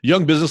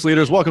Young business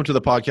leaders, welcome to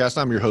the podcast.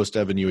 I'm your host,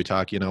 Evan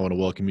Uitaki, and I want to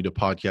welcome you to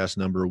podcast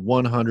number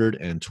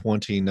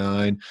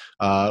 129.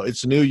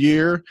 It's a new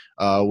year.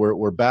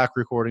 We're back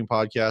recording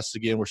podcasts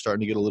again. We're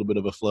starting to get a little bit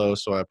of a flow,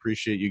 so I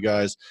appreciate you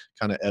guys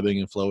kind of ebbing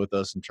and flow with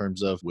us in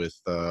terms of with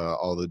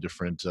all the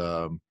different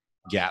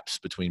gaps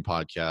between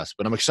podcasts.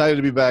 But I'm excited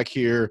to be back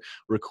here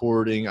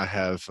recording. I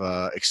have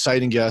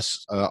exciting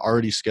guests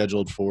already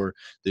scheduled for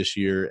this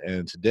year,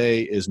 and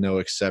today is no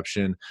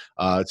exception.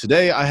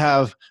 Today I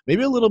have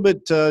maybe a little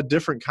bit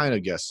different kind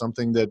of guest,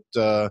 something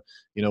that,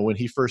 when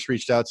he first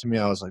reached out to me,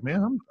 I was like,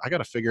 man, I got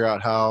to figure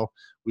out how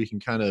we can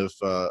kind of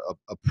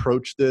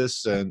approach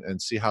this and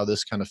see how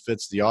this kind of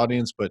fits the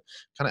audience. But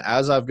kind of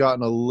as I've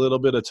gotten a little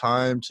bit of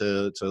time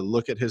to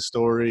look at his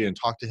story and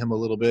talk to him a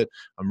little bit,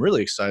 I'm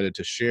really excited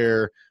to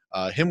share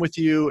him with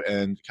you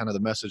and kind of the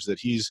message that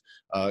he's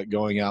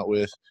going out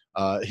with.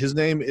 His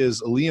name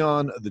is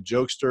Leon the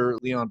Jokester,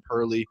 Leon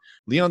Perley.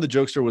 Leon the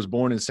Jokester was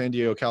born in San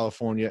Diego,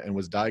 California, and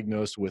was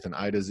diagnosed with an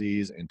eye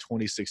disease in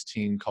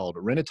 2016 called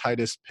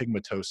retinitis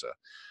pigmentosa.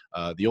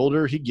 The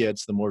older he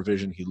gets, the more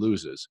vision he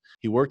loses.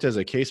 He worked as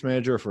a case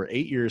manager for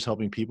 8 years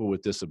helping people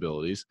with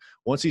disabilities.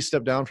 Once he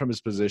stepped down from his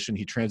position,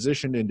 he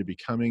transitioned into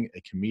becoming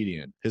a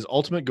comedian. His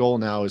ultimate goal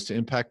now is to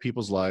impact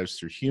people's lives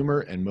through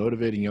humor and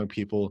motivating young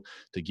people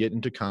to get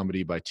into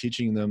comedy by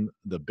teaching them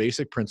the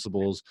basic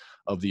principles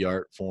of the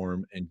art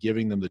form and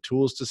giving them the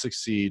tools to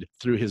succeed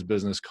through his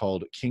business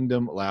called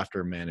Kingdom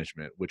Laughter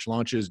Management, which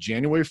launches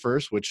January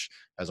 1st, which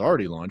has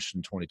already launched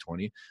in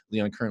 2020.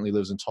 Leon currently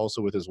lives in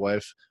Tulsa with his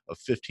wife of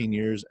 15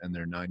 years and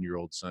their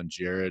 9-year-old son,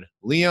 Jared.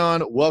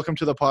 Leon, welcome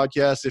to the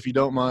podcast. If you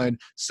don't mind,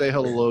 say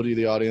hello to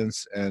the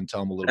audience and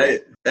tell them a little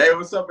bit. Hey,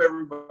 what's up,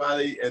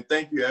 everybody? And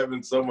thank you,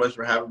 Evan, so much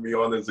for having me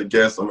on as a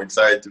guest. I'm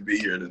excited to be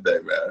here today,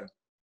 man.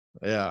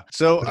 Yeah.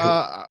 So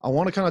I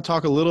want to kind of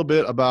talk a little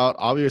bit about,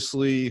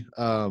 obviously,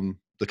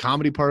 the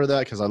comedy part of that,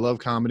 because I love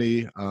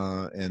comedy,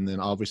 and then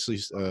obviously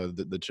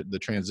the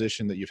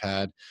transition that you've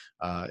had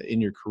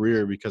in your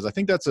career, because I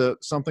think that's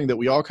something that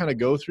we all kind of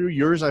go through.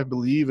 Yours, I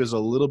believe, is a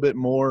little bit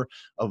more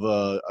of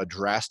a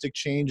drastic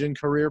change in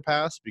career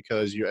paths,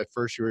 because at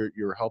first you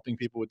were helping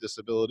people with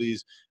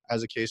disabilities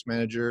as a case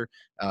manager,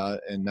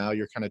 and now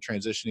you're kind of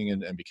transitioning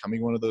and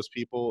becoming one of those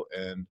people,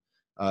 and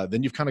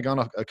then you've kind of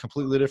gone a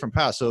completely different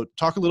path. So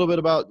talk a little bit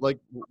about like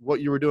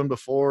what you were doing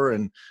before,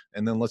 and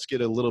then let's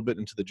get a little bit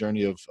into the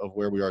journey of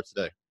where we are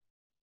today.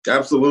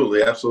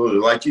 Absolutely.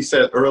 Like you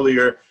said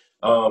earlier,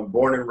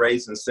 born and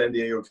raised in San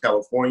Diego,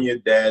 California.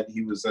 Dad,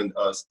 he was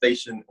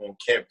stationed on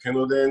Camp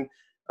Pendleton.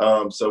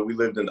 So we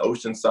lived in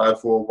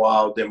Oceanside for a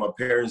while. Then my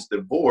parents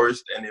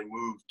divorced and then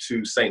moved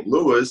to St.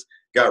 Louis,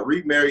 got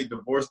remarried,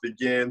 divorced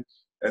again.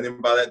 And then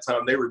by that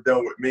time they were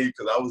done with me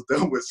because I was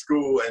done with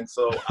school. And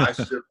so I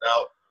shipped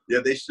out. Yeah,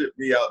 they shipped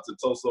me out to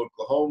Tulsa,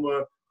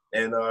 Oklahoma,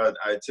 and I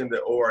attended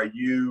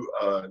ORU,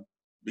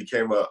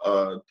 became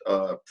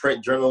a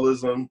print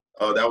journalism.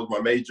 That was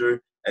my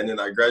major, and then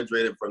I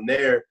graduated from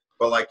there.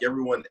 But like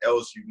everyone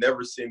else, you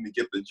never seem to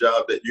get the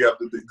job that you have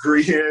the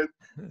degree in.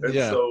 And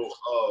so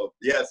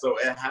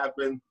it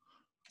happened.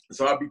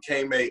 So I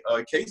became a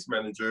case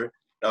manager,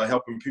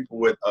 helping people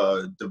with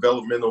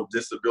developmental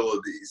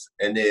disabilities.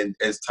 And then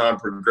as time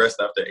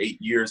progressed, after 8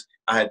 years,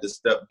 I had to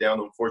step down,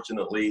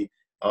 unfortunately,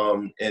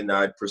 and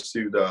I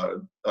pursued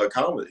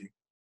comedy.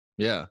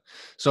 Yeah.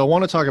 So I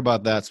want to talk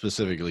about that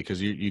specifically, because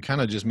you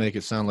kind of just make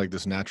it sound like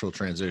this natural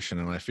transition.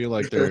 And I feel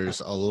like there's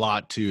a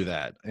lot to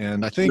that.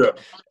 And I think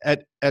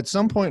at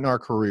some point in our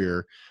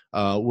career,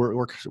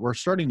 we're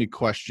starting to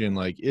question,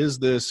 like, is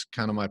this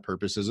kind of my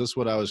purpose? Is this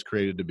what I was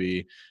created to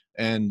be?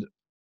 And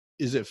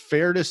is it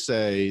fair to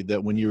say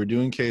that when you were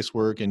doing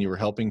casework and you were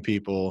helping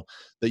people,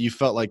 that you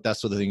felt like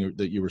that's the thing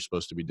that you were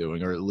supposed to be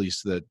doing, or at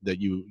least that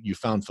you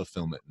found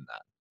fulfillment in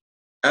that?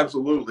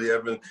 Absolutely,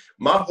 Evan.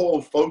 My whole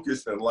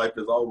focus in life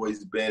has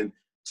always been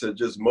to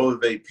just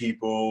motivate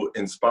people,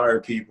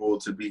 inspire people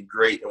to be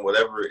great in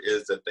whatever it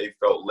is that they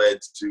felt led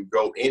to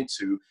go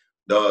into,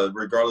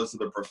 regardless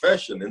of the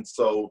profession. And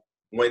so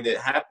when it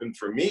happened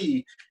for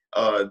me,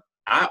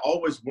 I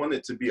always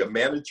wanted to be a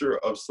manager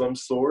of some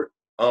sort,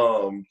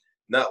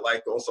 not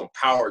like on some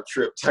power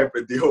trip type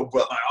of deal,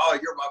 but like, oh,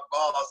 you're my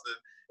boss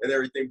and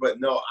everything. But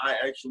no, I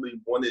actually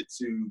wanted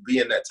to be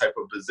in that type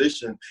of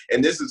position.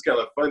 And this is kind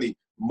of funny.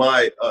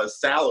 My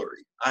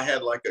salary, I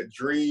had like a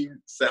dream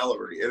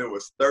salary, and it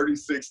was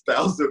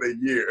 $36,000 a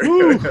year.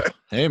 Ooh,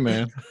 hey,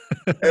 man.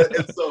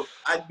 and so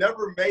I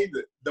never made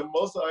it. The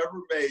most I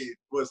ever made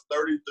was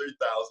 $33,000.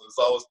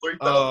 So I was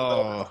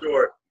 $3,000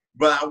 short.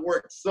 But I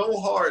worked so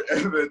hard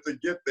to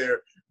get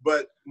there.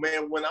 But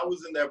man, when I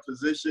was in that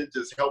position,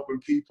 just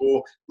helping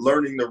people,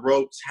 learning the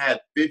ropes, had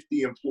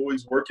 50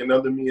 employees working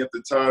under me at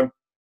the time.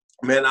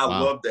 Man, I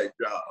loved that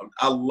job.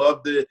 I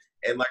loved it.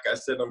 And like I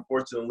said,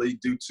 unfortunately,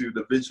 due to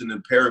the vision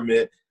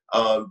impairment,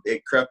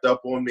 it crept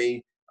up on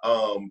me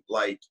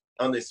like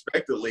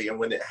unexpectedly. And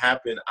when it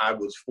happened, I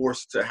was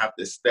forced to have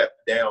to step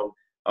down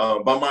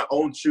by my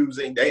own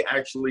choosing. They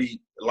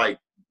actually like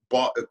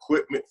bought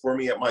equipment for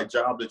me at my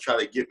job to try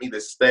to get me to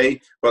stay.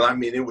 But I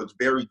mean, it was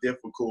very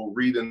difficult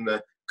reading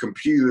the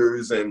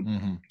computers and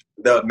Mm-hmm.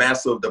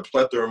 the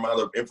plethora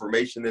amount of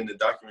information in the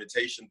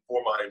documentation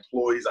for my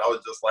employees. I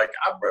was just like,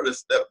 I better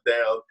step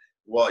down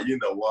while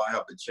I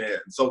have the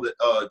chance. So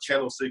the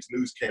Channel 6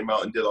 News came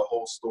out and did a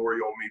whole story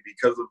on me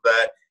because of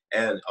that,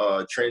 and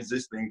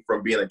transitioning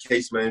from being a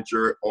case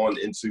manager on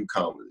into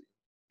comedy.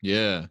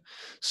 Yeah.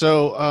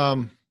 So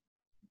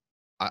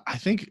I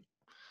think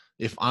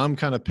if I'm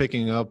kind of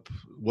picking up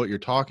what you're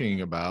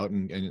talking about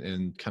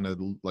and kind of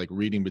like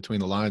reading between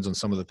the lines on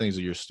some of the things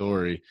of your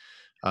story,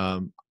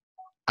 um,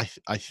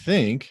 I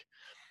think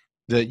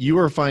that you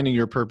are finding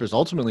your purpose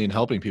ultimately in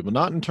helping people,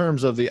 not in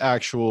terms of the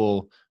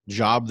actual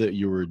job that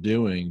you were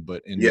doing,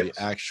 but in the Yes.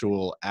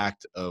 actual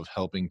act of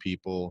helping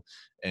people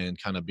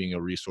and kind of being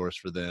a resource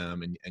for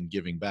them and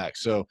giving back.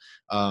 So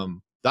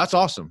that's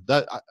awesome.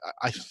 That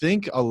I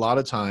think a lot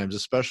of times,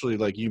 especially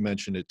like you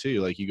mentioned it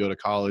too, like you go to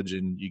college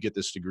and you get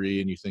this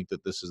degree and you think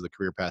that this is the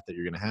career path that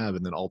you're going to have.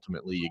 And then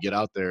ultimately you get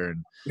out there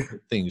and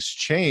things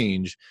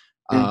change.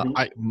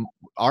 Mhm.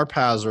 Our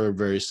paths are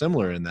very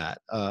similar in that.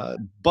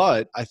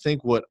 But I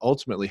think what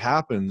ultimately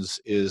happens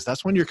is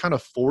that's when you're kind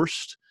of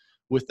forced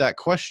with that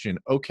question,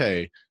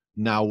 okay,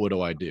 now what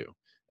do I do?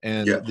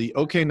 And Yes. the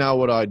okay, now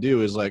what do I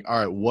do is like, all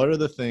right, what are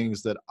the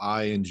things that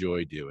I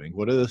enjoy doing?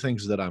 What are the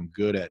things that I'm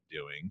good at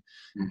doing?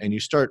 And Mhm. you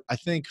start, I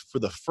think, for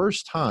the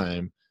first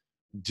time,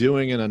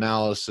 doing an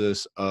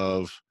analysis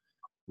of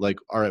like,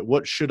 all right,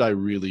 what should I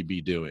really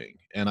be doing?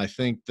 And I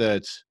think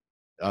that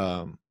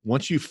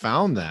once you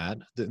found that,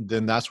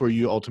 then that's where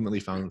you ultimately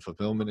found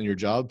fulfillment in your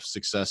job,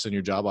 success in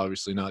your job.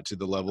 Obviously, not to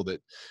the level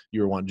that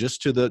you were wanting,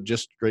 just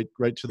right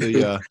to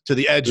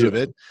the edge of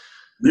it.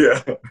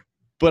 Yeah.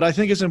 But I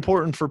think it's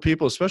important for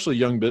people, especially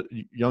young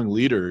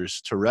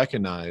leaders, to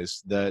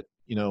recognize that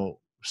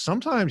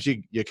sometimes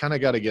you kind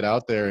of got to get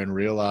out there and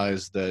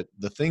realize that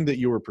the thing that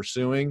you were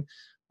pursuing,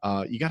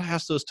 you got to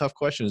ask those tough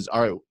questions.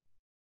 All right,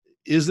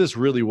 is this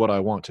really what I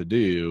want to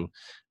do?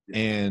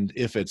 And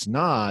if it's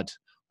not,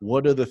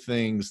 what are the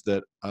things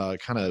that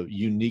kind of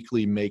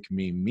uniquely make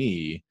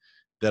me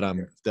that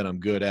I'm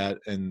good at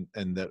and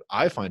that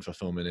I find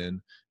fulfillment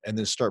in, and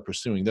then start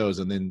pursuing those.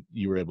 And then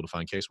you were able to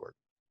find casework.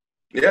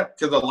 Yeah,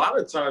 because a lot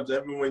of times,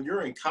 Evan, when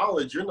you're in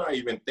college, you're not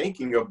even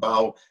thinking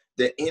about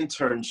the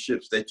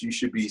internships that you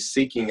should be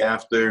seeking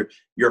after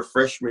your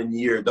freshman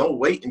year. Don't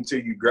wait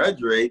until you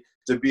graduate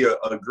to be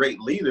a great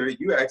leader.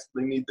 You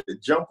actually need to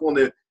jump on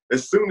it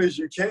as soon as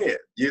you can. If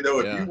you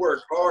Yeah.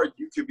 work hard,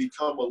 you can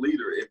become a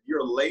leader. If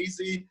you're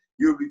lazy,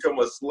 you'll become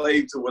a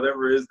slave to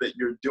whatever it is that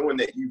you're doing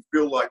that you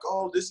feel like,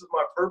 oh, this is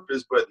my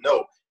purpose. But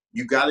no,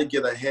 you got to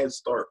get a head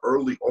start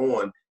early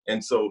on,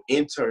 and so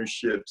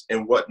internships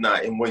and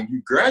whatnot. And when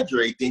you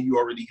graduate, then you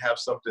already have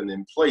something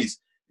in place.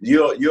 You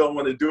don't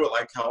want to do it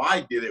like how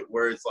I did it,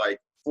 where it's like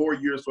 4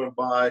 years went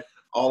by.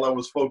 All I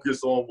was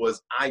focused on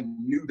was I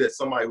knew that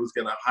somebody was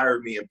going to hire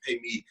me and pay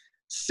me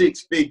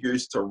six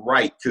figures to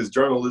write, because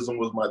journalism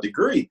was my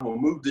degree. I'm gonna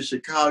move to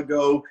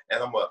Chicago,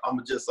 and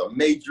I'm just a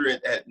major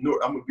at North.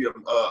 I'm gonna be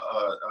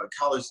a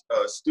college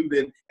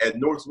student at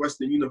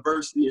Northwestern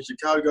University in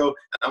Chicago,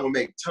 and I'm gonna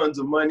make tons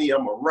of money.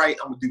 I'm gonna write.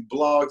 I'm gonna do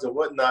blogs and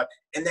whatnot,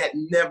 and that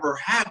never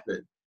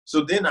happened.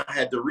 So then I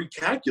had to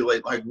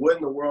recalculate, like, what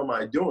in the world am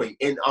I doing?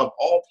 And of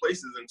all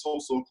places in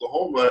Tulsa,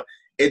 Oklahoma,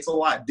 it's a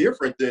lot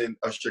different than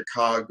a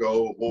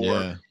Chicago or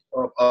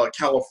Yeah.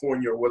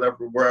 California or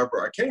whatever,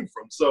 wherever I came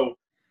from. So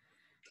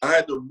I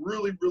had to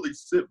really, really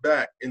sit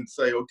back and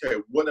say, okay,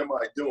 what am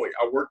I doing?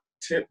 I work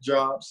temp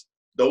jobs.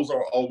 Those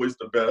are always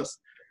the best.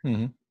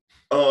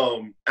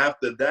 Mm-hmm.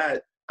 After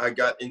that, I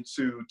got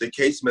into the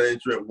case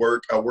management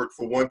work. I worked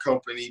for one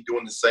company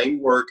doing the same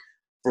work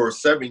for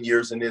 7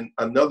 years, and then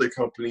another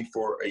company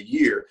for a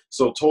year.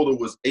 So total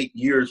was 8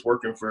 years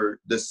working for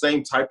the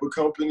same type of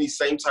company,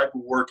 same type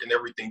of work and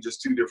everything,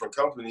 just two different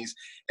companies.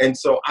 And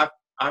so I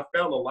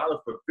found a lot of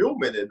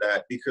fulfillment in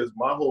that, because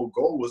my whole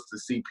goal was to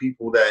see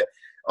people that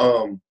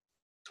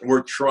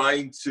were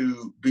trying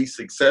to be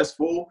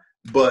successful,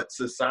 but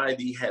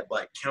society had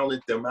like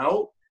counted them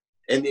out.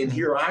 And then Mm-hmm.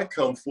 here I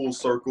come full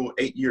circle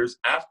 8 years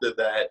after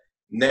that.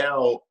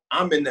 Now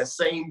I'm in that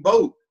same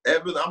boat.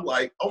 Evan, I'm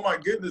like, oh my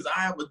goodness, I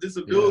have a Yeah.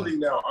 disability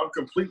now. I'm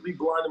completely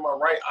blind in my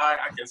right eye.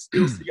 I can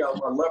still see out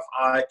my left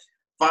eye.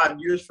 5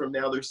 years from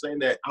now, they're saying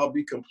that I'll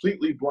be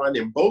completely blind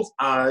in both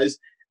eyes.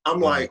 I'm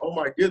Wow. like, oh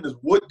my goodness,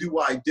 what do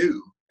I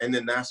do? And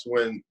then that's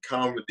when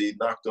comedy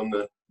knocked on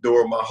the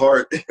door of my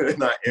heart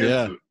and I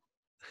Yeah. answered.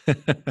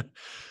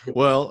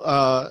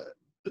 Well,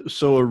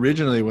 so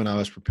originally when I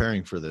was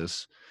preparing for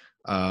this,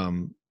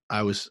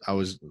 I was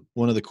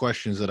one of the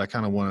questions that I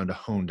kind of wanted to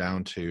hone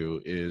down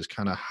to is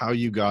kind of how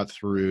you got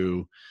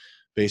through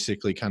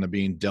basically kind of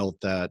being dealt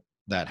that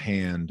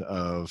hand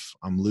of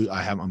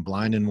I'm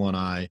blind in one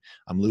eye,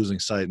 I'm losing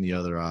sight in the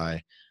other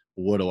eye.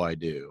 What do I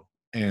do?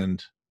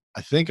 And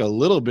I think a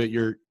little bit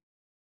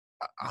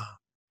uh,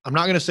 I'm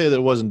not going to say that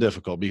it wasn't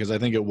difficult, because I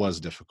think it was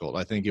difficult.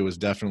 I think it was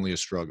definitely a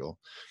struggle.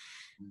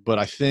 But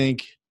I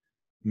think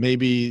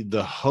maybe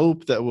the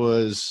hope that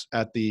was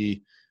at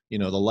the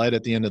light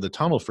at the end of the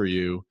tunnel for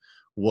you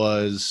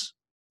was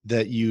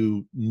that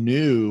you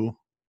knew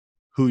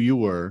who you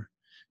were,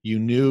 you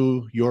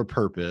knew your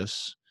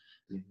purpose,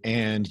 Mhm.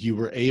 and you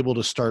were able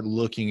to start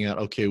looking at,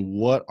 okay,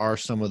 what are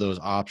some of those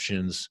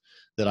options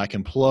that I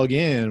can plug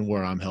in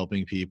where I'm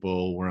helping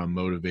people, where I'm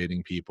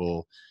motivating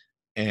people,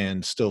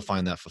 and still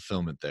find that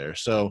fulfillment there.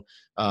 So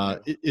Yeah.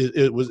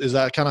 is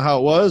that kind of how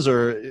it was,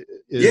 or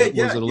Yeah, was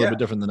yeah, it a little yeah. bit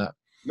different than that?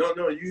 No,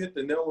 no, you hit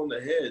the nail on the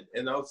head.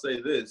 And I'll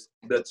say this,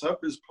 the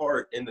toughest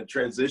part in the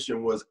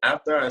transition was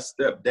after I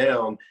stepped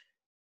down,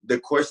 the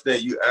question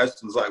that you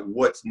asked was like,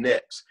 what's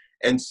next?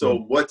 And so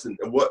Mm.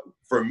 what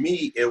for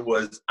me, it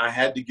was, I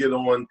had to get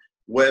on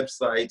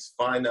websites,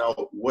 find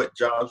out what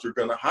jobs are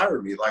going to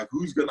hire me, like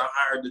who's going to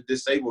hire the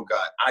disabled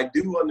guy. I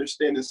do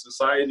understand in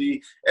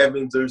society,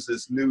 Evans, there's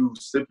this new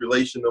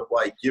stipulation of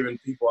like giving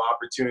people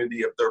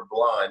opportunity if they're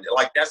blind.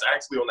 Like that's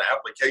actually on the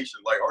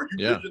application. Like, are you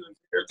Yeah. vision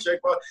impaired? Check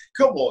out.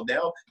 Come on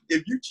now.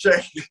 If you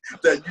check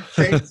that you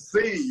can't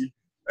see,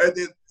 and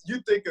then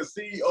you think a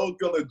CEO is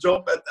going to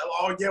jump at that,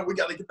 oh, yeah, we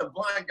got to get the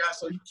blind guy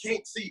so he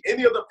can't see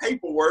any of the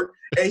paperwork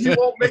and he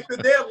won't make the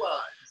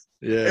deadlines.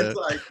 Yeah. It's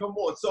like, come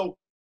on. So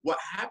what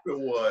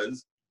happened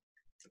was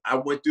I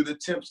went through the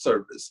temp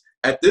service.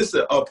 At this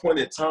point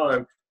in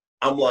time,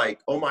 I'm like,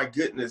 oh, my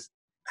goodness,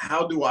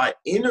 how do I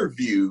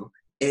interview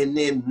and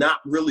then not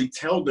really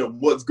tell them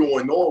what's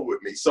going on with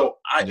me? So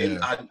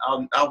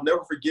I'll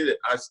never forget it.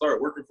 I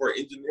started working for an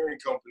engineering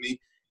company,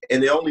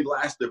 and it only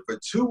lasted for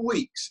 2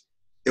 weeks.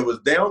 It was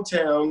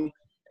downtown,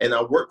 and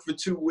I worked for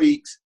 2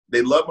 weeks.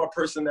 They loved my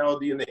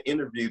personality in the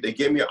interview. They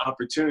gave me an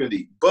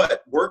opportunity.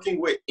 But working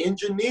with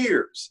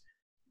engineers,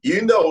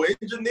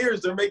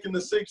 engineers, they're making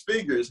the six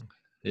figures.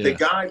 Yeah. The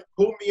guy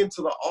pulled me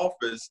into the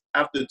office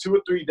after 2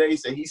 or 3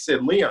 days, and he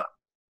said, Leon,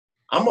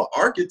 I'm an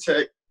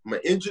architect. I'm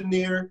an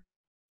engineer.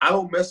 I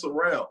don't mess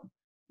around.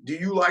 Do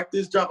you like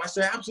this job? I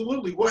said,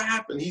 absolutely. What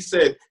happened? He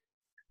said,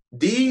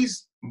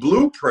 these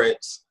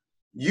blueprints,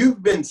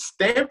 you've been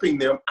stamping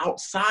them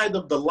outside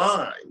of the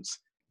lines.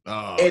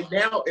 Oh. And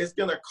now it's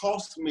going to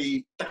cost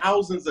me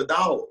thousands of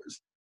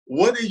dollars.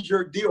 What is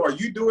your deal? Are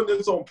you doing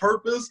this on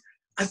purpose?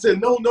 I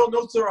said, no,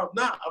 sir, I'm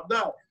not.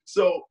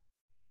 So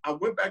I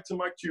went back to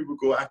my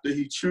cubicle after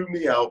he chewed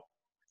me out,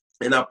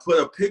 and I put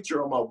a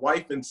picture of my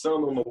wife and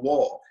son on the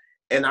wall.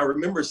 And I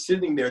remember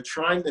sitting there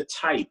trying to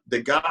type.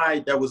 The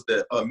guy that was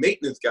the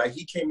maintenance guy,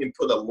 he came and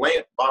put a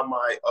lamp by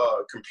my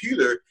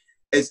computer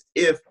as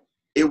if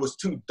it was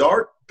too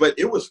dark, but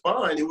it was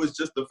fine. It was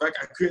just the fact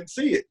I couldn't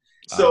see it.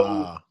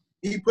 So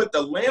he put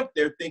the lamp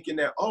there thinking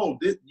that,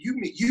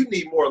 you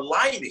need more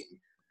lighting.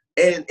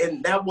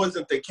 And that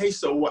wasn't the case.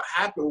 So what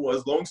happened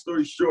was, long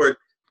story short,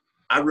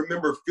 I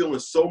remember feeling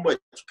so much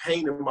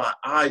pain in my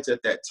eyes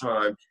at that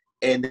time.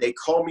 And they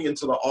called me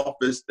into the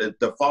office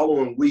the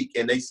following week,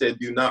 and they said,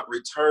 do not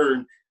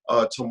return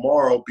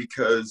tomorrow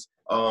because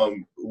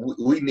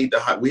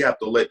we have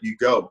to let you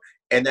go.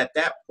 And at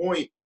that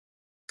point,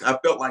 I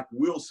felt like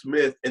Will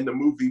Smith in the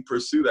movie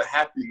Pursuit of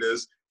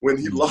Happiness when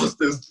he lost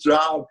his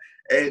job.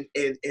 And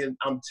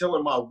I'm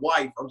telling my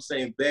wife, I'm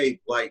saying, babe,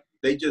 like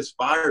they just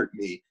fired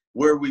me.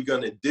 What are we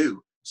going to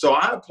do? So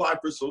I applied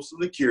for Social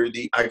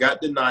Security. I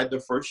got denied the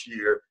first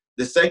year.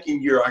 The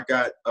second year I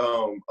got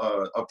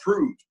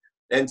approved.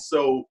 And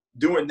so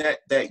during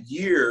that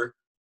year,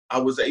 I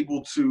was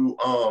able to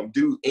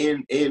do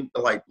in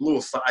like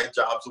little side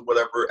jobs or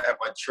whatever at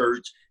my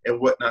church and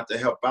whatnot to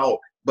help out.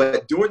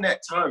 But during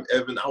that time,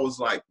 Evan, I was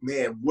like,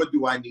 man, what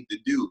do I need to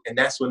do? And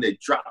that's when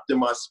it dropped in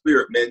my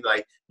spirit, man.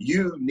 Like,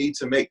 you need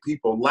to make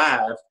people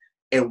laugh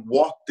and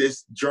walk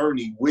this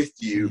journey with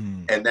you.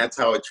 And that's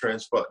how it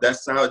transpired.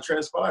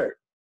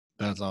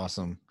 That's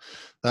awesome.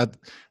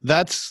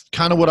 That's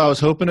kind of what I was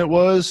hoping it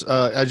was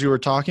as you were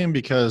talking,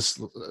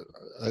 because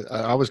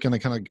I was going to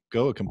kind of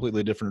go a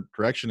completely different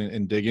direction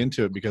and dig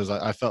into it, because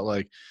I felt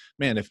like,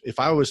 man, if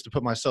I was to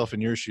put myself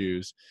in your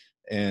shoes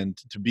and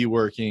to be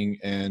working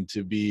and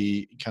to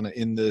be kind of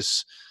in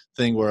this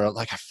thing where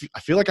like I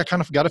feel like I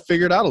kind of got to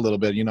figure it out a little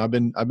bit. I've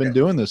been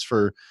doing this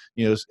for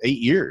 8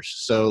 years,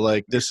 so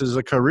like this is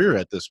a career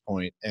at this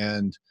point,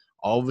 and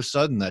all of a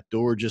sudden that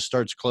door just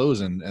starts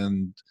closing.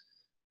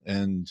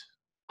 And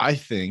I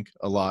think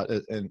a lot,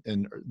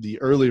 and the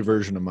early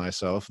version of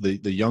myself, the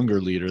younger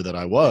leader that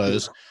I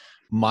was,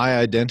 my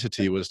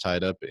identity was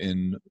tied up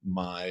in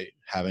my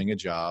having a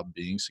job,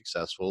 being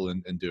successful,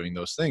 and doing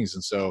those things.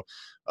 And so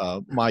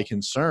my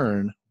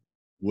concern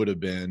would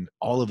have been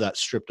all of that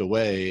stripped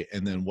away,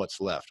 and then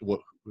what's left?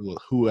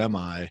 Who am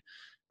I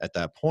at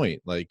that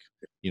point? Like,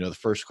 the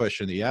first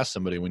question that you ask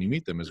somebody when you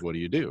meet them is, what do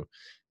you do?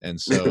 And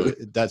so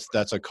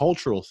that's a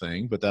cultural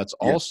thing, but that's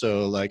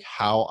also like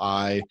how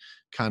I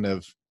kind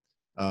of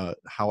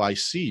how I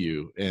see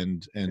you,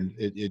 and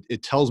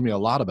it tells me a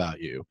lot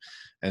about you.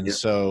 And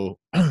so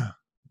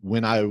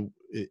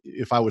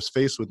if I was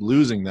faced with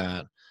losing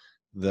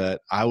that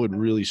I would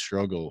really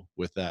struggle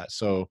with that.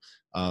 So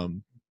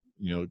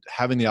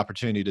having the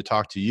opportunity to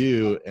talk to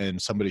you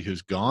and somebody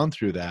who's gone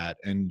through that,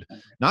 and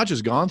not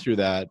just gone through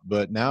that,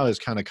 but now has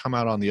kind of come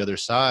out on the other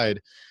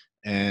side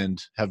and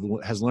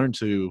has learned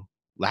to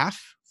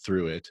laugh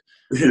through it.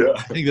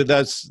 I think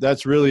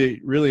that's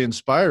really, really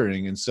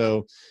inspiring. And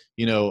so,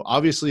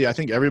 obviously I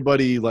think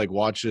everybody like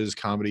watches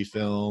comedy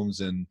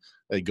films and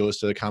like goes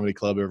to the comedy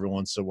club every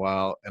once in a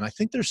while. And I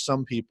think there's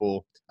some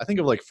people, I think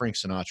of like Frank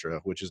Sinatra,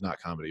 which is not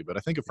comedy, but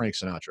I think of Frank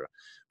Sinatra.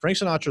 Frank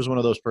Sinatra is one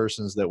of those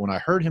persons that when I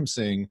heard him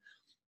sing,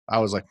 I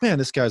was like, man,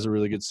 this guy's a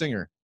really good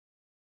singer.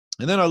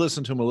 And then I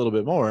listened to him a little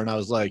bit more and I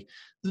was like,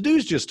 the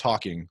dude's just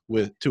talking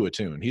to a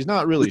tune. He's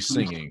not really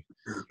singing,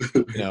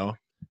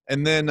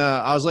 And then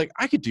I was like,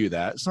 I could do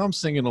that. So I'm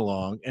singing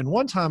along. And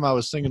one time I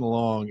was singing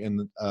along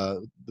and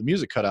the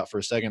music cut out for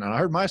a second and I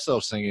heard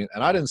myself singing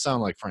and I didn't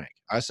sound like Frank.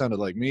 I sounded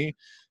like me.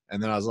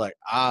 And then I was like,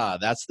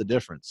 that's the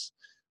difference.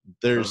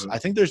 I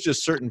think there's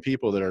just certain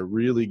people that are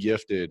really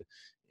gifted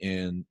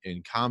in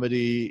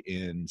comedy,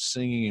 in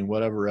singing and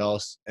whatever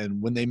else.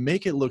 And when they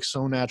make it look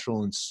so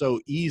natural and so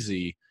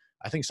easy,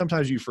 I think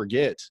sometimes you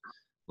forget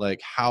like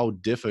how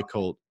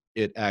difficult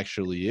it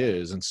actually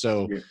is. And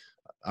so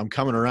I'm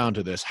coming around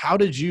to this. How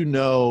did you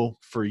know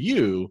for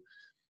you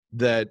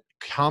that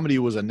comedy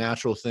was a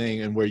natural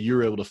thing and where you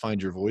were able to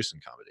find your voice in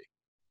comedy?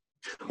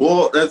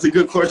 Well, that's a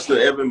good question,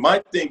 Evan.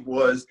 My thing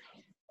was,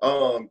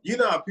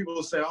 how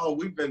people say, "Oh,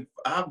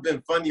 I've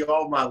been funny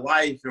all my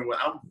life, and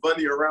I'm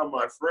funny around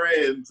my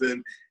friends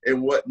and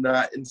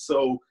whatnot." And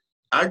so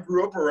I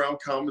grew up around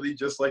comedy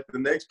just like the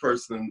next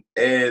person,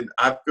 and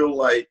I feel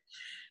like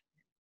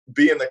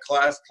being a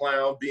class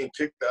clown, being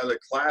kicked out of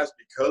class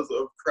because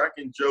of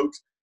cracking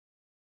jokes.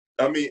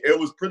 I mean, it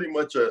was pretty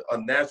much a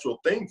natural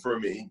thing for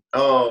me.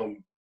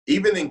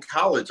 Even in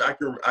college, I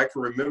can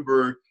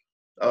remember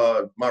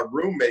my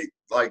roommate,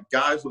 like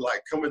guys would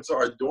like come into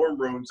our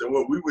dorm rooms, and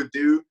what we would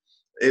do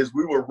is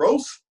we would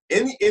roast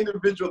any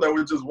individual that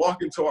would just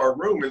walk into our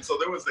room. And so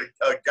there was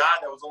a guy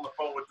that was on the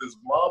phone with his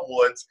mom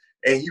once,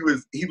 and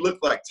he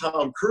looked like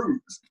Tom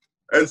Cruise.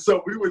 And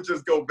so we would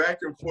just go back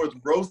and forth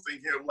roasting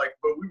him,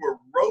 but we would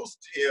roast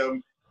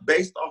him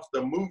based off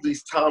the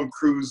movies Tom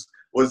Cruise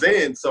was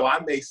in. So I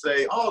may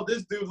say, "Oh,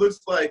 this dude looks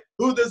like,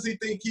 who does he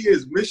think he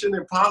is? Mission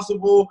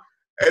Impossible."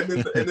 And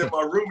then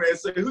my roommate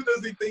say, "Who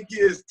does he think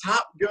he is?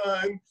 Top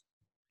Gun."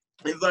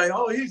 He's like,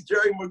 "Oh, he's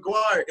Jerry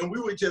Maguire." And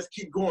we would just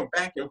keep going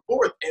back and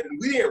forth. And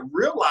we didn't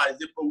realize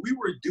it, but we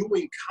were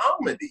doing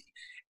comedy.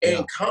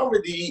 And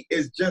comedy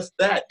is just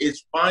that.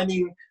 It's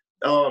finding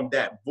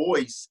that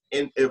voice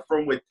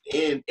from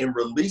within and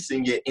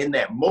releasing it in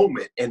that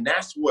moment. And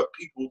that's what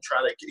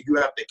you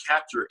have to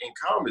capture in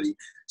comedy.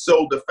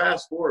 So the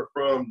fast forward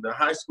from the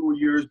high school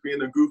years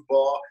being a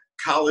goofball,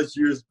 college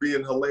years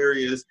being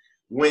hilarious,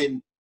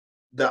 when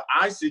the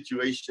eye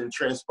situation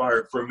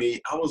transpired for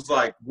me, I was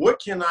like, what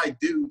can I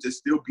do to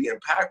still be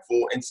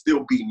impactful and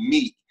still be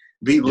me?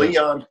 Be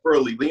Leon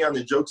Furley, Leon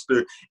the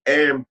Jokester.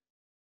 And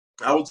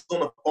I was on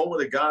the phone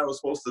with a guy I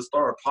was supposed to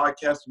start a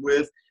podcast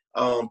with.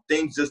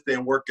 Things just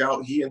didn't work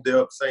out. He ended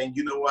up saying,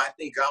 "You know what? I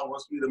think God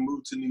wants me to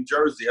move to New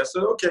Jersey." I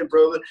said, "Okay,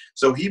 brother."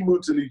 So he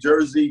moved to New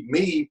Jersey.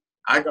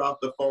 I got off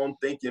the phone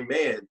thinking,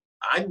 man,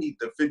 I need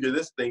to figure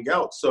this thing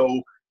out.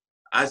 So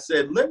I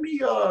said, let me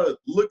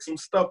look some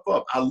stuff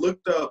up. I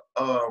looked up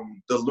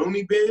the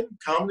Looney Bin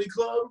Comedy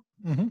Club,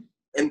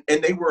 and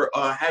they were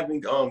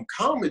having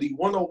comedy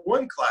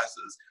 101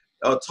 classes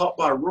taught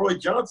by Roy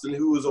Johnson,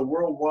 who was a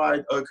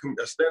worldwide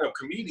stand-up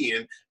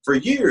comedian for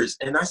years.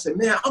 And I said,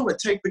 man, I'm going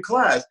to take the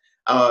class.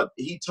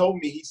 He told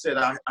me, he said,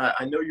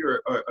 I know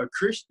you're a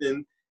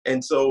Christian,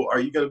 and so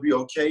are you going to be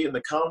okay in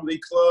the comedy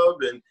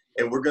club?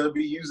 And we're going to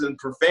be using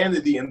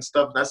profanity and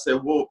stuff. And I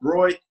said, well,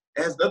 Roy, it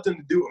has nothing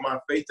to do with my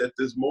faith at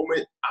this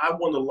moment. I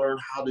want to learn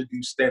how to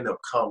do stand-up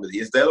comedy.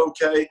 Is that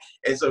okay?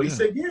 And so he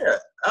said, yeah,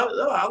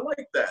 I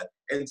like that.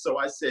 And so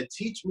I said,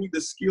 teach me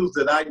the skills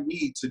that I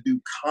need to do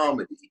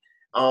comedy.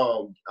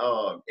 And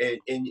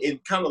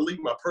kind of leave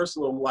my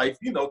personal life,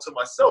 to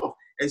myself.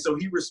 And so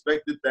he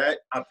respected that.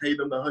 I paid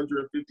him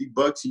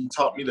 $150. He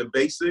taught me the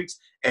basics.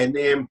 And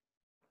then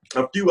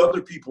a few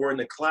other people were in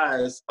the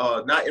class.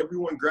 Not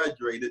everyone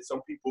graduated.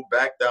 Some people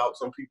backed out.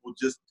 Some people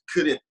just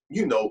couldn't,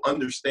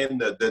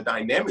 understand the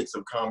dynamics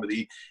of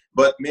comedy.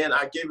 But man,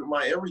 I gave it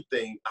my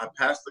everything. I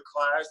passed the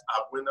class.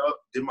 I went up,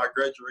 did my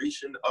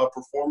graduation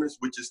performance,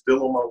 which is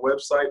still on my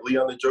website,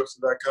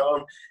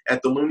 leonthejokester.com,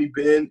 at the Looney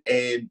Bin.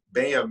 And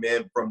bam,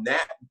 man, from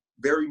that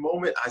very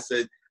moment, I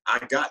said, I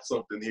got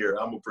something here.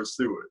 I'm going to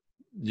pursue it.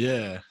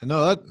 Yeah,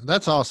 no,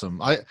 that's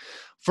awesome.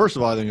 First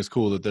of all, I think it's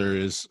cool that there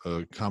is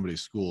a comedy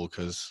school,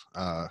 because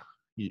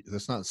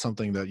that's not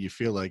something that you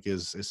feel like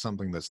is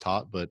something that's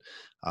taught. But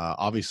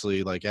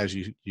obviously, like as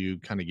you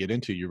kind of get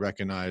into, you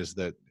recognize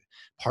that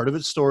part of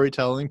it's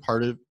storytelling,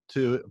 part of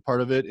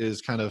it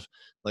is kind of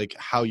like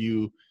how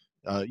your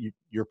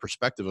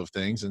perspective of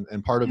things,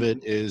 and part of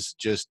it is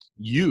just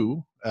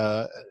you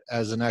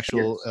as an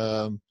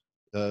actual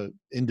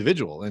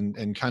individual,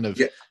 and kind of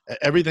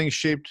everything's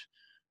shaped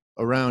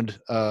around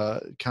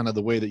kind of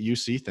the way that you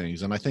see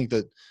things. And I think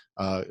that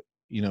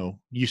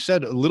you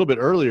said a little bit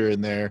earlier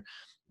in there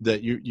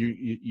that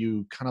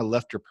you kind of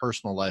left your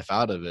personal life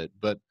out of it,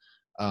 but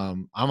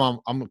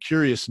I'm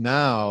curious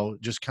now,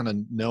 just kind of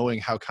knowing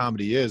how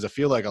comedy is. I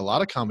feel like a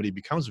lot of comedy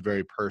becomes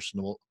very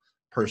personal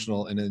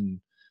and then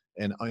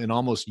and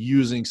almost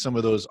using some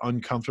of those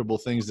uncomfortable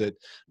things that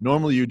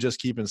normally you just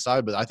keep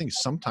inside. But I think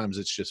sometimes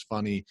it's just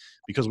funny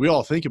because we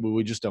all think it, but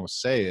we just don't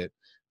say it.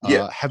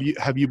 Yeah. Have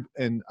you,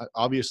 and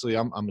obviously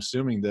I'm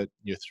assuming that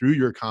through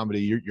your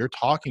comedy, you're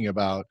talking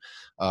about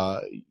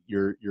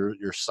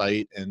your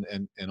site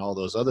and all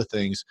those other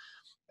things.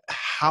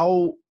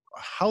 How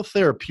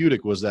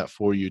therapeutic was that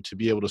for you to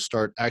be able to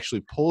start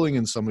actually pulling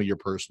in some of your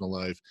personal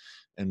life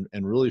and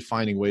really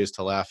finding ways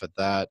to laugh at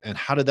that? And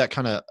how did that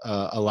kind of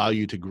allow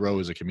you to grow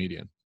as a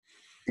comedian?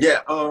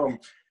 Yeah.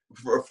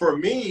 For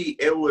me,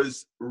 it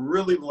was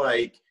really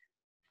like,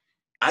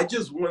 I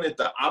just wanted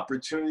the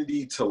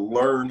opportunity to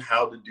learn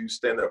how to do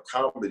stand-up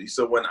comedy.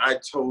 So when I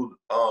told,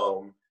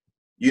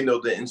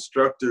 the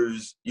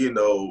instructors,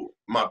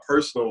 my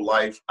personal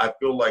life, I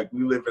feel like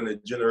we live in a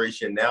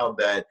generation now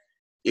that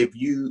if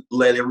you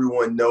let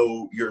everyone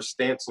know your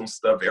stance on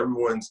stuff,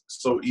 everyone's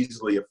so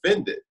easily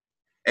offended.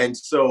 And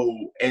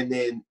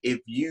then if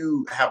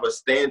you have a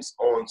stance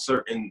on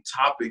certain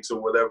topics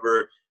or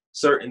whatever,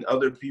 certain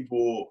other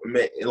people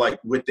may, like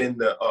within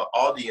the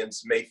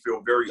audience, may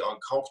feel very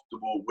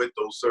uncomfortable with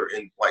those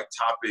certain like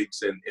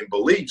topics and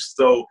beliefs.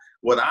 So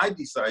what I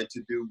decided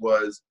to do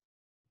was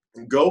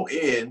go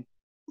in,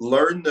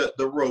 learn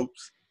the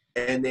ropes,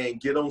 and then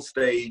get on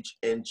stage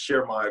and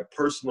share my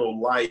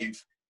personal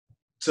life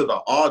to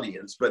the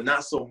audience, but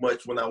not so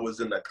much when I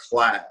was in a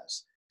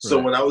class. So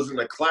Right. when I was in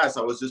a class,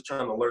 I was just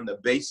trying to learn the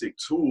basic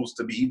tools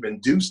to even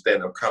do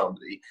stand-up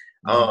comedy.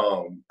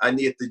 I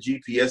needed the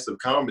GPS of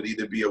comedy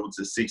to be able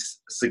to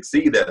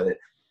succeed at it.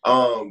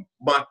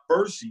 My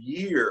first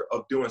year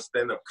of doing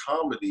stand-up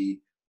comedy,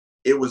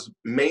 it was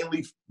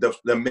mainly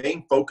the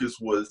main focus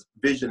was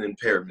vision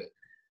impairment.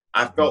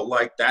 I felt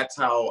like that's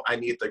how I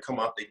needed to come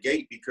out the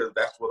gate because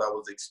that's what I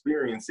was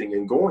experiencing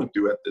and going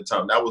through at the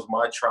time. That was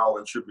my trial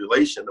and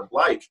tribulation of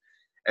life.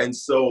 And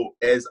so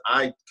as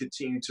I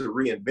continued to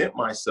reinvent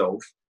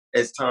myself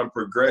as time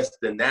progressed,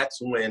 then that's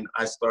when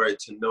I started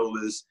to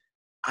notice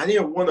I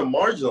didn't want to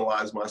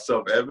marginalize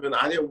myself, Evan.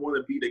 I didn't want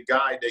to be the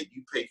guy that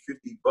you pay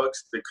 $50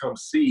 to come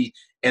see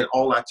and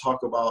all I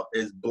talk about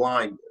is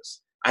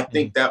blindness. I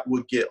think that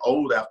would get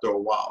old after a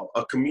while.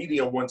 A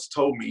comedian once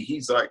told me,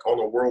 he's like on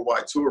a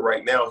worldwide tour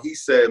right now. He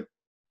said,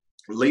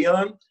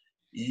 Leon,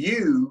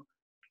 you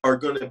are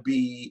going to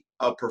be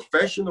a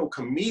professional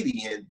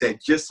comedian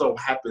that just so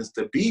happens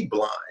to be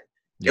blind.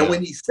 Yeah. And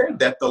when he said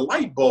that, the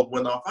light bulb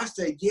went off. I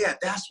said, yeah,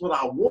 that's what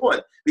I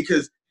want,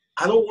 because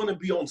I don't want to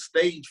be on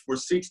stage for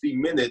 60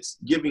 minutes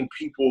giving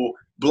people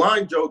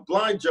blind joke.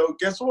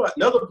 Guess what?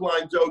 Another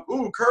blind joke.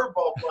 Ooh,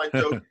 curveball blind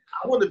joke.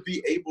 I want to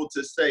be able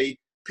to say,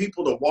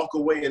 people to walk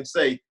away and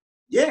say,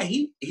 yeah,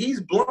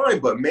 he's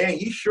blind, but man,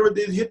 he sure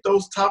did hit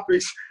those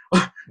topics.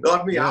 I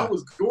mean, yeah. I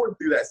was going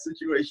through that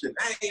situation.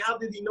 Hey, how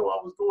did he know I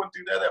was going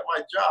through that at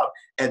my job?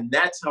 And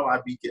that's how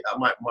I became,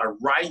 my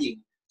writing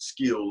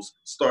skills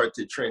started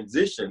to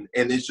transition,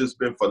 and it's just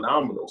been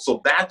phenomenal. So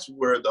that's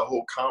where the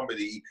whole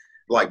comedy,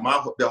 like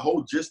the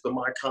whole gist of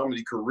my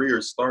comedy career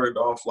started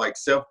off like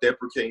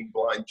self-deprecating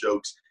blind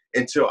jokes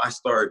until I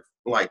started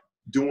like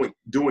doing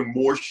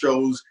more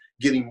shows,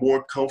 getting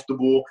more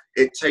comfortable.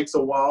 It takes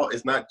a while.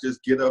 It's not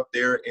just get up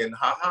there and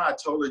I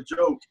told a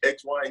joke,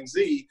 X, Y, and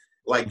Z.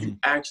 Like you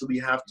actually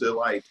have to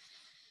like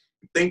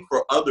think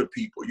for other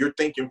people. You're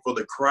thinking for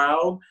the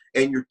crowd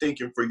and you're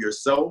thinking for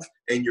yourself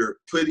and you're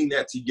putting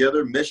that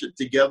together, mesh it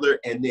together.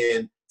 And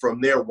then from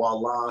there,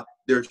 voila,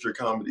 there's your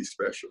comedy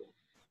special.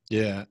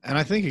 Yeah. And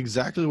I think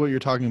exactly what you're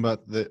talking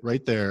about that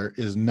right there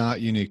is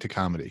not unique to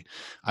comedy.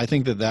 I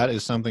think that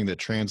is something that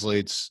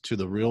translates to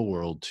the real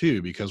world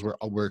too, because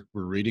we're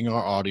reading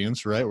our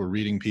audience, right? We're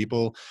reading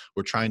people.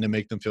 We're trying to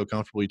make them feel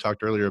comfortable. You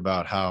talked earlier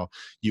about how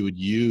you would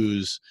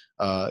use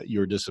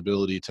your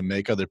disability to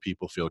make other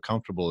people feel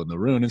comfortable in the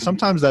room. And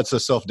sometimes that's a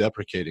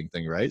self-deprecating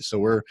thing, right? So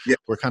we're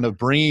kind of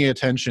bringing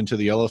attention to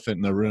the elephant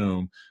in the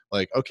room.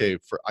 Like, okay,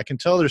 I can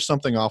tell there's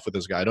something off with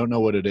this guy. I don't know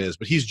what it is,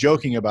 but he's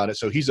joking about it,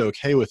 so he's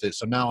okay with it.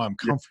 So now I'm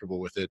comfortable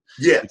with it.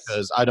 Yes.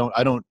 Because I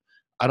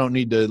don't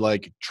need to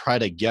like try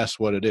to guess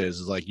what it is.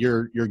 It's like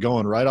you're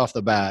going right off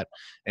the bat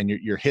and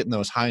you're hitting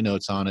those high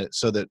notes on it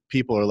so that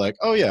people are like,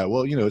 oh yeah,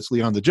 well, it's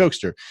Leon the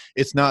jokester.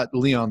 It's not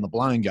Leon the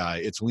blind guy.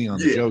 It's Leon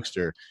the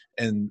jokester.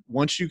 And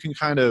once you can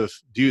kind of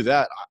do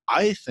that,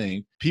 I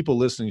think people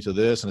listening to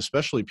this, and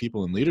especially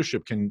people in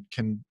leadership, can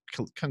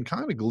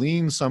kind of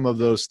glean some of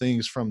those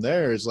things from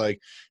there. Is like,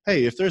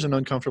 hey, if there's an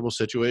uncomfortable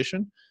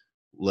situation,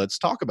 let's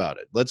talk about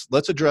it.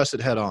 Let's address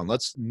it head on.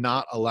 Let's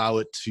not allow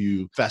it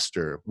to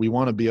fester. We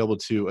want to be able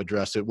to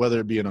address it, whether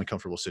it be an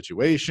uncomfortable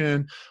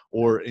situation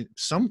or in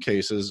some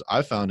cases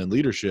I found in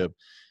leadership,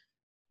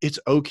 it's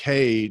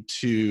okay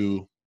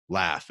to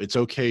laugh. It's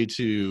okay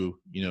to,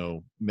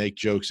 make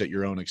jokes at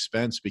your own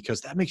expense because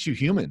that makes you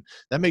human.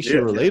 That makes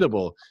you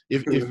relatable.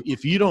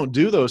 If you don't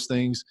do those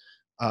things,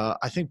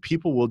 I think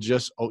people will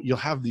you'll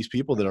have these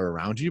people that are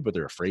around you, but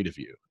they're afraid of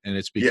you. And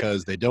it's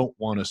because they don't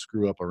want to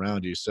screw up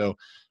around you. So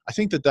I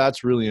think that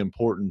that's really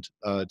important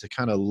to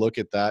kind of look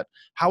at that.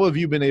 How have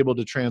you been able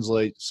to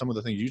translate some of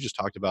the things you just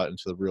talked about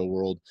into the real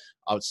world?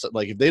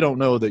 Like if they don't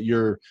know that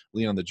you're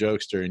Leon the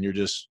Jokester and you're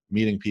just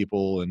meeting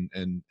people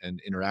and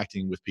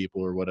interacting with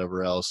people or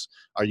whatever else,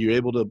 are you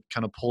able to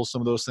kind of pull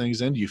some of those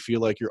things in? Do you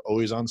feel like you're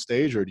always on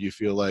stage, or do you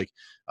feel like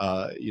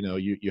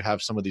you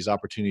have some of these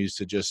opportunities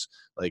to just,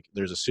 like,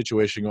 there's a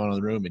situation going on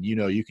in the room and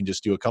you can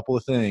just do a couple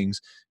of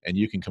things and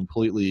you can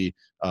completely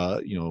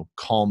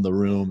calm the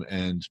room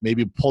and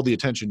maybe pull the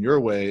attention your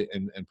way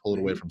and pull it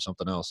away from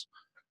something else?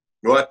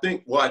 Well, I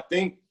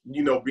think,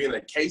 being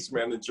a case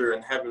manager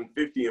and having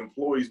 50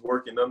 employees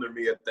working under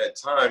me at that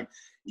time,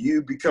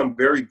 you become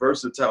very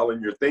versatile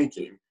in your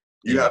thinking.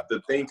 You have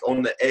to think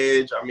on the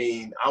edge. I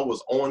mean, I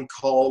was on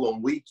call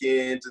on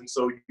weekends, and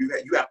so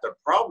you have to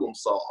problem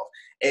solve.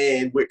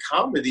 And with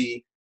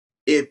comedy,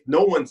 if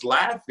no one's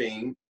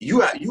laughing,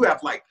 you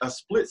have like a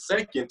split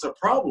second to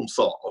problem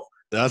solve.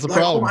 That's a like,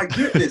 problem. Oh my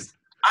goodness,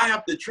 I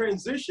have to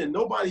transition.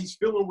 Nobody's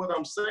feeling what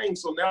I'm saying,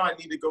 so now I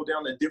need to go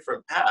down a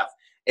different path.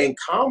 And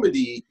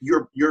comedy,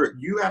 you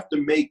have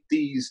to make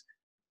these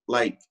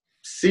like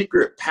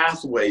secret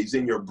pathways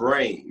in your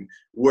brain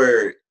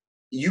where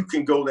you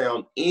can go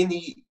down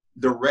any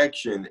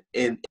direction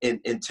and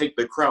take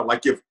the crowd.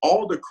 Like if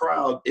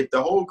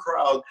the whole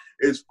crowd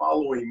is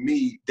following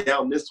me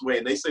down this way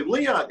and they say,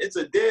 Leon, it's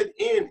a dead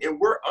end and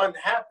we're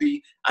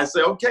unhappy, I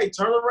say, okay,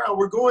 turn around,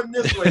 we're going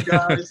this way,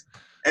 guys.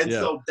 And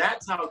so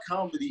that's how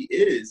comedy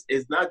is.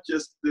 It's not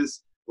just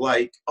this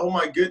like, oh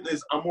my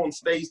goodness, I'm on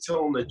stage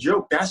telling a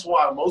joke. That's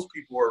why most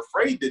people are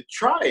afraid to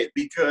try it,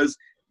 because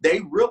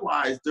they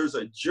realize there's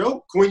a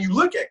joke. When you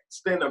look at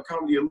stand-up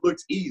comedy, it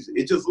looks easy.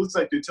 It just looks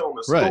like they're telling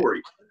a story.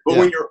 Right. But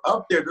when you're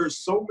up there, there's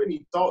so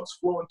many thoughts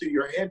flowing through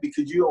your head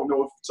because you don't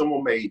know if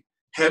someone may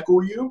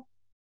heckle you.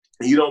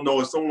 You don't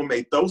know if someone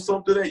may throw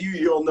something at you.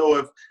 You don't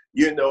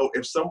know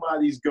if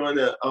somebody's going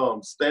to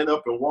stand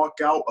up and walk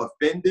out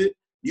offended.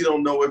 You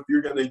don't know if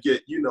you're going to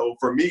get,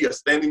 for me, a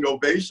standing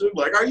ovation.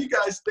 Like, are you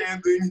guys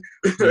standing?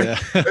 Yeah.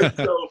 And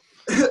so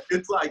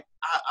it's like,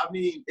 I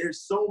mean,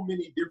 there's so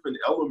many different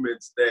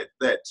elements that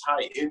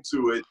tie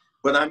into it.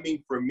 But I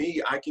mean, for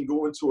me, I can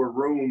go into a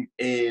room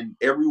and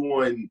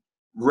everyone,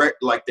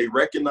 they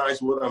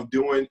recognize what I'm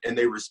doing and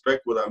they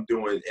respect what I'm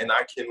doing. And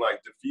I can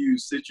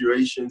diffuse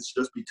situations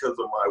just because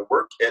of my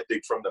work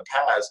ethic from the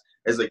past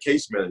as a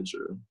case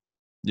manager.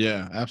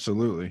 Yeah,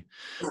 absolutely.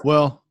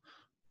 Well,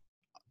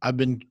 I've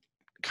been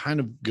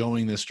kind of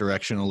going this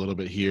direction a little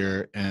bit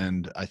here,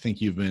 and I think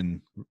you've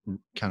been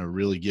kind of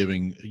really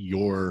giving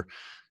your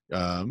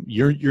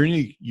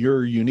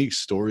unique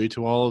story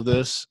to all of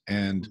this.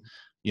 And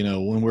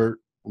when we're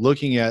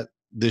looking at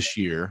this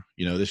year,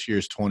 this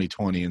year's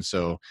 2020, and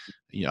so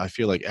I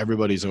feel like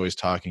everybody's always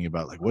talking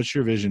about like, what's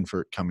your vision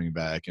for coming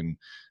back, and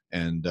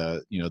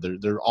there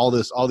are all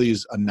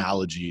these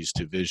analogies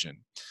to vision.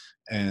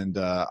 And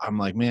I'm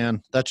like,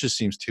 man, that just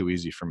seems too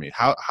easy for me.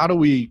 How do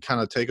we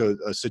kind of take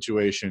a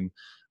situation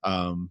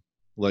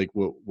like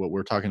what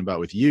we're talking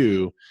about with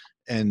you?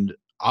 And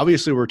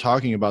obviously we're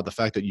talking about the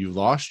fact that you've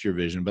lost your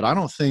vision, but I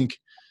don't think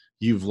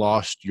you've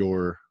lost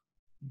your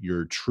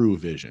true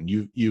vision.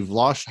 You've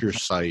lost your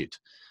sight,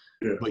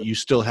 but you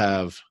still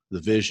have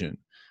the vision.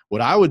 What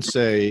I would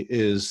say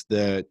is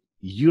that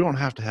you don't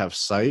have to have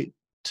sight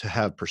to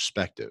have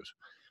perspective.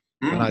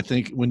 And I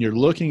think when you're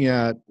looking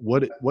at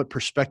what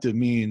perspective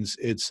means,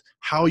 it's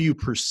how you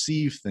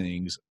perceive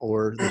things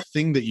or the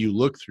thing that you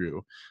look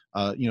through.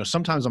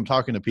 Sometimes I'm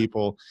talking to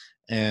people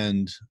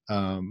and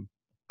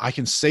I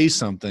can say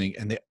something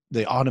and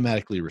they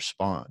automatically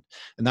respond.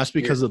 And that's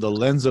because of the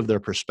lens of their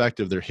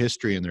perspective, their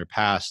history and their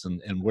past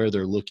and where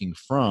they're looking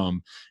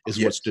from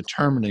is what's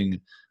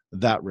determining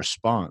that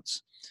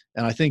response.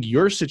 And I think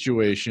your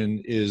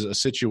situation is a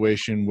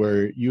situation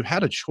where you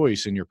had a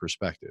choice in your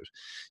perspective.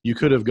 You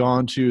could have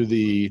gone to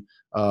the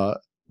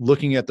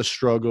looking at the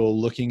struggle,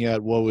 looking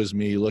at woe is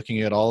me,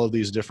 looking at all of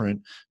these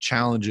different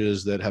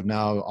challenges that have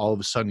now all of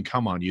a sudden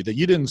come on you that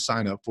you didn't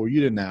sign up for.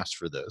 You didn't ask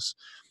for this,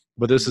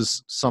 but this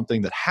is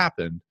something that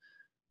happened.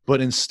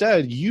 But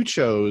instead, you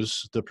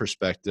chose the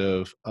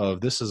perspective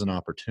of this is an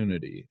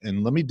opportunity.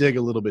 And let me dig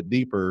a little bit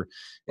deeper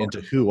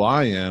into who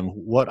I am,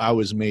 what I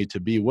was made to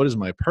be, what is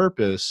my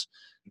purpose,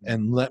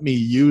 and let me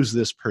use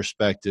this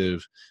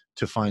perspective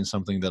to find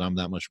something that I'm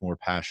that much more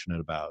passionate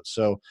about.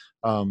 So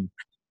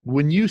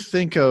when you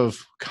think of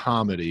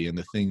comedy and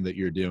the thing that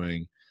you're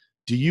doing,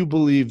 do you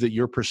believe that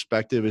your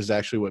perspective is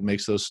actually what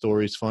makes those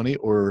stories funny,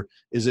 or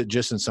is it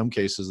just in some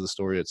cases the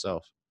story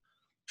itself?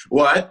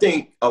 Well, I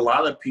think a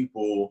lot of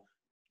people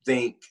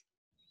think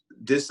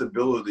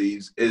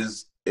disabilities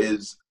is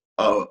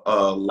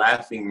a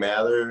laughing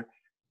matter,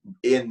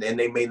 and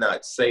they may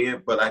not say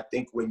it, but I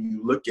think when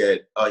you look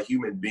at a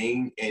human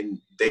being and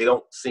they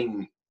don't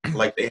seem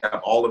like they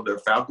have all of their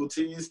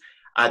faculties,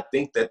 I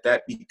think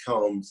that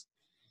becomes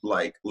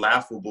like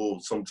laughable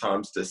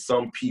sometimes to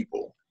some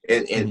people.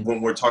 And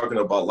when we're talking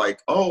about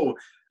like, oh,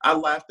 I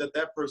laughed at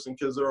that person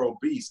because they're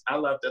obese. I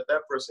laughed at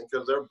that person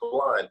because they're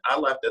blind. I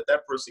laughed at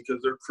that person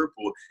because they're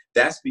crippled.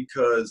 That's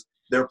because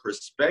their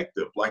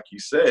perspective, like you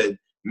said,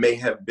 may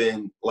have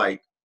been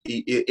like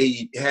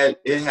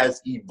it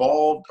has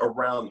evolved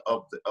around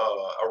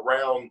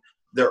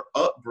their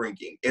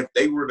upbringing. If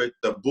they were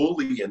the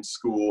bully in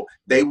school,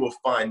 they will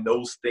find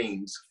those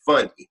things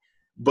funny.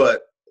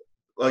 But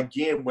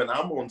again, when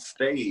I'm on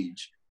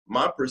stage,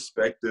 my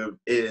perspective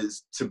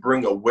is to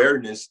bring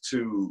awareness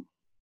to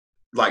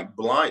like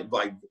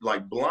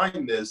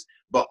blindness,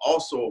 but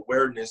also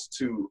awareness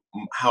to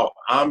how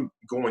I'm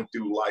going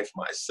through life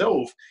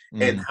myself,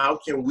 and how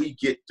can we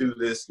get through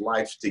this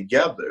life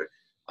together.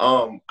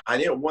 I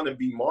didn't want to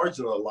be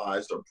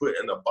marginalized or put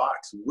in a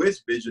box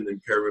with vision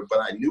impairment, but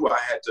I knew I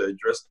had to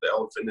address the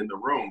elephant in the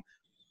room.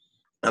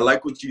 I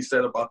like what you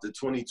said about the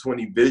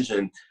 2020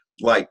 vision.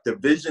 Like, the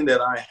vision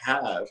that I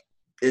have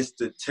is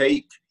to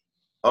take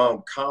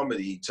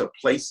comedy to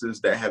places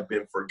that have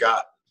been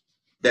forgotten,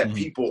 that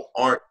people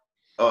aren't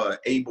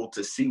able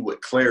to see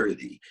with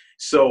clarity.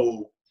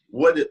 So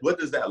what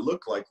does that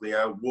look like,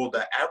 Leon? Well,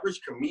 the average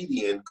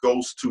comedian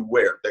goes to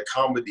where? The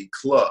comedy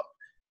club.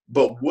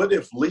 But what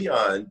if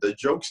Leon, the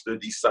jokester,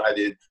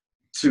 decided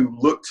to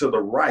look to the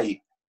right,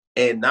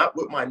 and not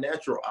with my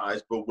natural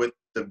eyes, but with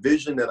the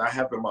vision that I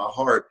have in my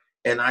heart,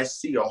 and I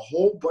see a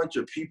whole bunch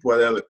of people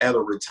at a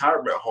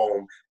retirement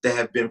home that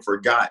have been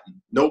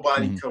forgotten.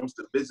 Nobody comes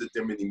to visit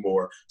them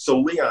anymore. So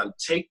Leon,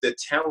 take the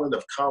talent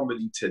of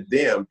comedy to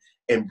them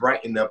and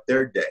brighten up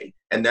their day.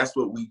 And that's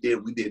what we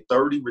did. We did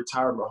 30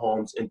 retirement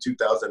homes in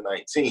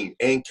 2019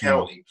 and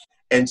counting.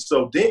 And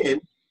so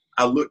then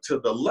I looked to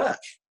the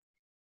left,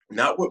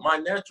 not with my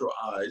natural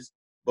eyes,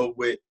 but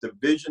with the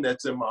vision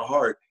that's in my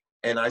heart.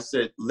 And I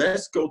said,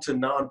 let's go to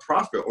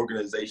nonprofit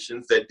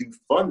organizations that do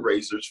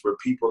fundraisers for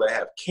people that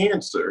have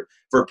cancer,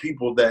 for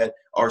people that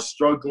are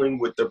struggling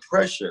with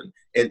depression,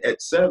 and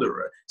et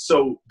cetera.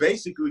 So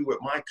basically with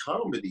my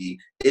comedy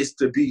is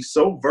to be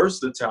so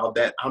versatile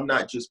that I'm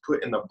not just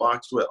put in a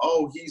box with,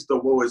 oh, he's the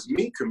woe is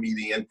me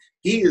comedian.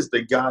 He is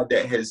the guy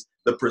that has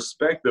the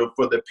perspective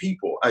for the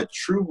people. A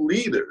true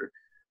leader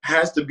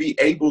has to be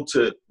able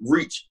to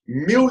reach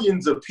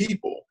millions of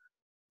people.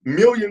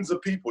 Millions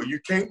of people. You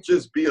can't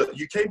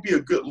be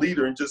a good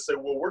leader and just say,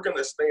 well, we're going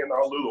to stay in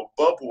our little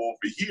bubble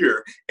over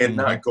here and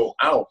not go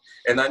out.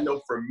 And I know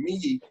for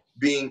me,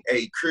 being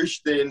a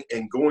Christian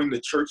and going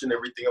to church and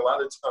everything, a lot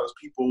of times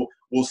people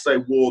will say,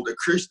 well,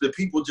 the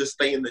people just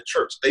stay in the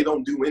church. They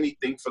don't do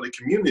anything for the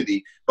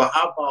community. But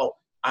how about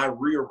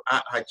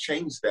I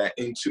change that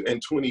in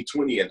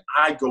 2020 and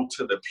I go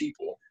to the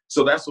people.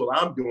 So that's what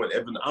I'm doing,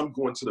 Evan. I'm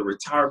going to the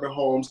retirement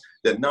homes,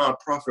 the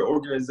nonprofit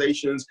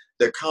organizations,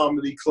 the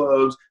comedy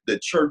clubs, the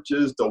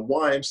churches, the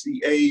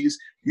YMCAs,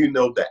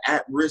 the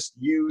at-risk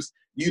youth.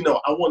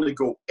 I want to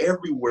go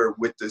everywhere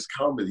with this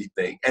comedy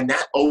thing. And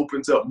that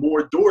opens up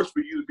more doors for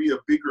you to be a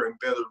bigger and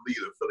better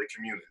leader for the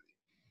community.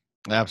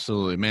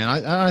 Absolutely, man.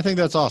 I think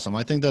that's awesome.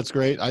 I think that's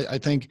great. I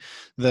think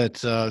that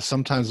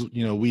sometimes,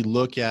 we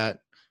look at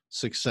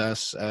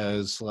success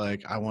as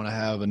like, I want to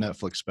have a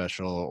Netflix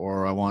special,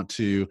 or I want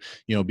to,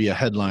 be a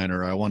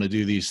headliner. I want to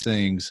do these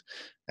things.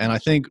 And I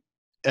think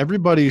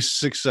everybody's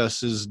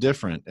success is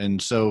different. And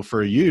so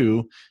for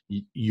you,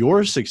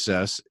 your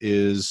success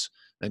is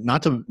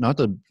not to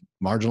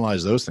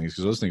marginalize those things,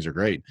 because those things are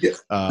great. Yeah.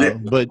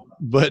 But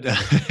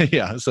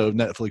yeah. So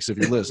Netflix, if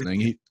you're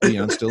listening,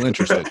 Leon's still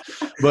interested,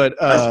 but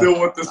I still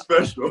want the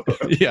special.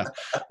 Yeah.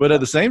 But at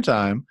the same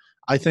time,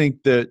 I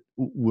think that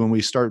when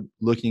we start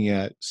looking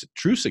at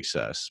true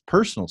success,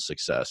 personal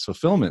success,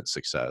 fulfillment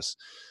success,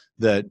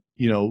 that,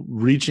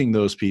 reaching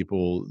those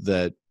people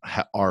that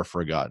are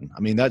forgotten.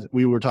 I mean, that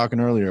we were talking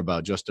earlier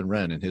about Justin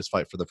Wren and his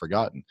fight for the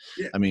forgotten.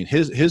 Yeah. I mean,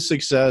 his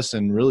success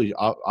and really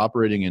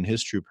operating in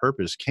his true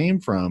purpose came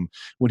from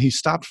when he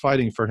stopped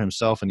fighting for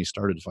himself and he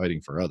started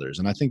fighting for others.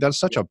 And I think that's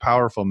such a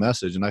powerful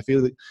message. And I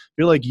feel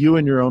like you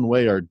in your own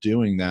way are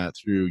doing that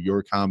through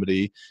your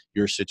comedy,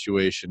 your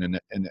situation,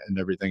 and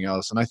everything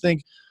else. And I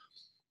think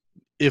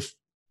if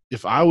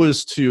I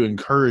was to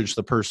encourage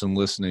the person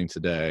listening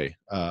today,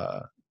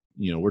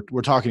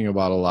 we're talking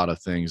about a lot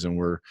of things, and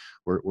we're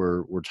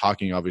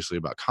talking obviously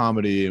about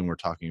comedy, and we're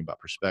talking about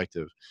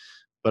perspective,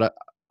 but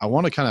I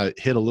want to kind of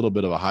hit a little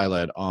bit of a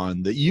highlight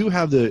on that. You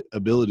have the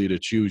ability to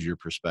choose your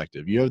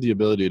perspective. You have the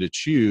ability to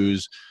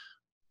choose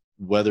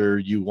whether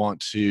you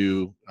want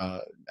to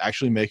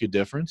actually make a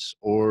difference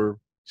or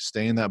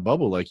stay in that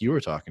bubble like you were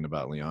talking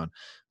about, Leon.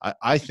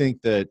 I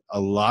think that a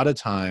lot of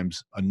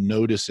times a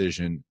no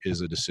decision is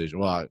a decision.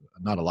 Well,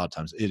 not a lot of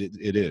times,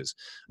 it is.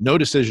 No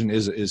decision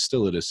is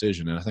still a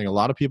decision. And I think a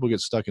lot of people get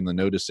stuck in the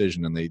no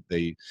decision, and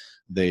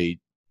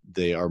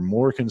they are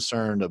more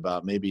concerned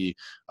about maybe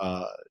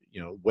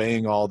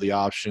weighing all the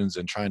options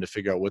and trying to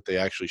figure out what they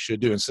actually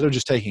should do instead of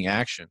just taking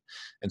action.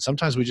 And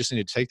sometimes we just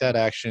need to take that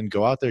action,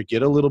 go out there,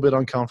 get a little bit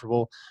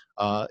uncomfortable.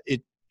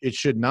 It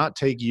should not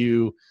take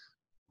you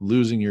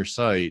losing your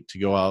sight to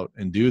go out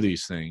and do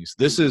these things.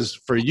 This is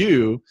for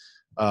you.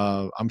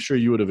 I'm sure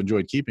you would have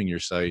enjoyed keeping your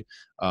sight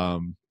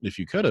if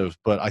you could have,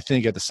 but I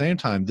think at the same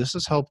time, this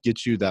has helped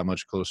get you that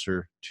much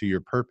closer to your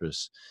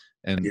purpose.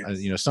 And,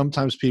 yes.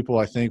 Sometimes people,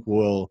 I think,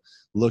 will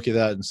look at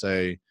that and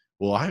say,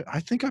 Well, I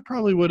think I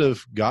probably would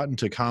have gotten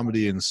to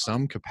comedy in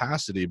some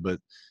capacity, but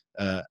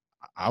uh,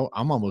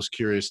 I'm almost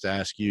curious to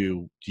ask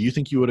you, do you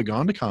think you would have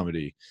gone to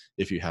comedy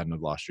if you hadn't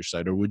have lost your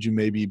sight? Or would you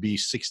maybe be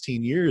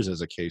 16 years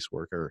as a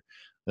caseworker?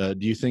 Do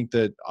you think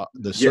that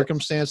the Yes.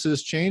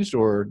 circumstances changed,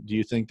 or do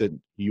you think that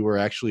you were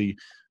actually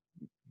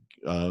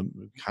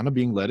kind of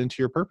being led into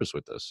your purpose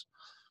with this?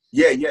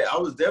 Yeah. I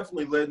was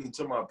definitely led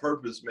into my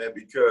purpose, man,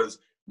 because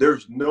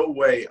there's no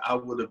way I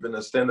would have been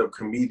a stand-up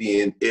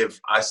comedian if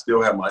I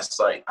still had my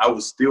sight. I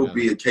would still Yeah.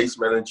 be a case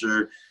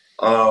manager.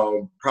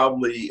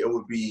 Probably it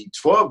would be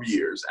 12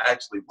 years,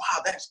 actually.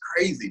 Wow, that's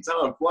crazy.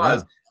 Time Yeah.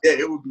 flies. Yeah,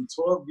 it would be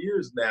 12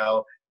 years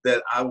now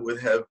that I would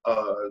have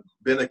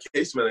been a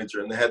case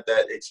manager and had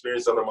that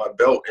experience under my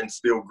belt and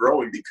still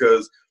growing,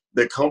 because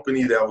the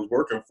company that I was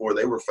working for,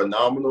 they were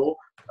phenomenal.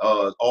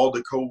 All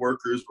the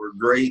coworkers were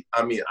great.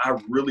 I mean, I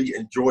really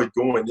enjoyed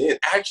going in.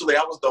 Actually,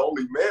 I was the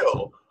only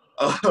male.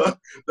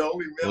 The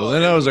only Well, male,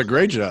 then that and it was a was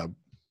great job.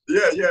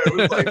 yeah, it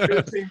was like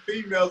 15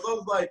 females. I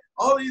was like,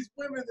 all these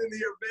women in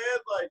here, man,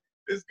 like,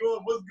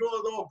 what's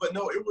going on? But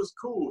no, it was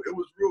cool. It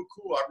was real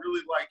cool. I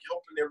really like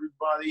helping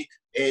everybody.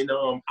 And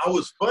I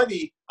was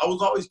funny. I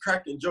was always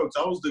cracking jokes.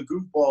 I was the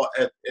goofball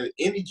at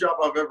any job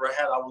I've ever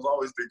had. I was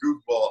always the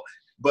goofball.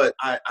 But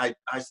I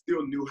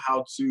still knew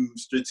how to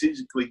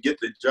strategically get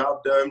the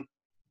job done.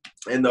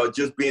 And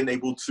just being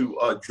able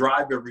to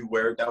drive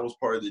everywhere, that was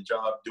part of the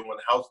job, doing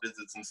house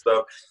visits and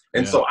stuff.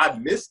 And Yeah. so I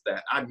missed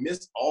that. I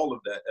missed all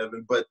of that,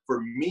 Evan. But for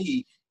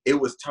me, it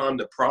was time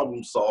to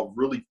problem solve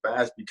really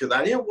fast, because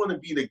I didn't want to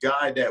be the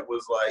guy that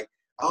was like,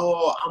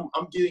 oh,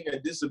 I'm getting a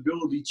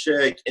disability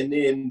check. And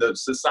then the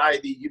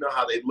society, you know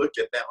how they look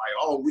at that, like,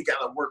 oh, we got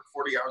to work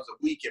 40 hours a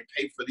week and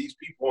pay for these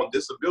people on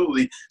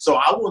disability. So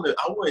I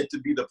wanted to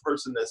be the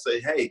person that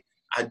say, hey,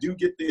 I do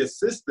get the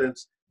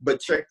assistance,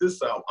 but check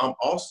this out. I'm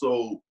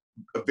also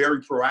very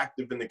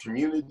proactive in the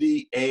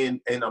community, and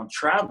I'm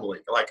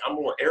traveling. Like, I'm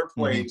on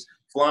airplanes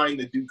flying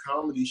to do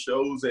comedy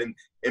shows, and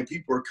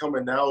people are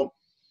coming out.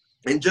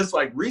 And just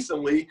like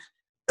recently,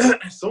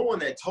 someone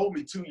that told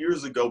me 2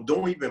 years ago,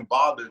 don't even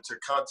bother to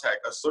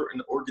contact a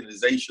certain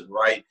organization,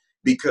 right?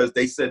 Because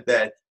they said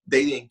that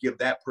they didn't give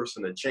that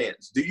person a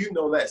chance. Do you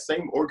know that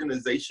same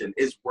organization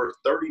is worth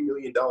 $30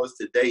 million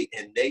today?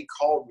 And they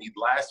called me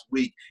last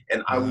week,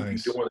 and I will be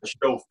Nice. doing a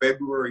show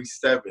February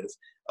 7th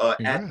at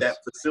that Congrats.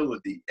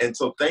 facility. And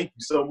so thank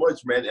you so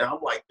much, man. And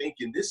I'm like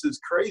thinking, this is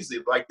crazy.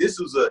 Like, this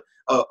was a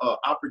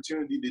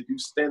opportunity to do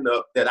stand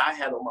up that I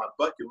had on my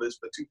bucket list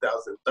for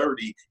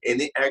 2030,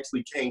 and it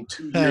actually came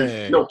 2 years,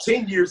 Hey. no,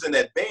 10 years in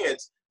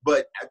advance.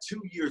 But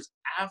 2 years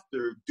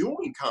after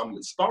doing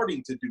comedy,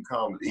 starting to do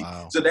comedy.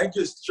 Wow. So that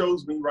just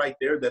shows me right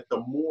there that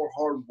the more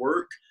hard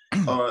work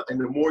and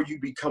the more you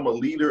become a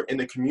leader in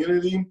the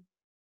community,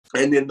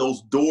 and then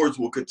those doors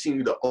will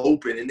continue to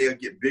open and they'll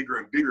get bigger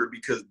and bigger,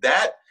 because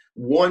that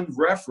one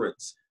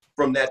reference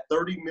from that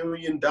 $30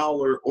 million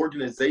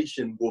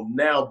organization will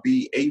now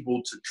be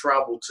able to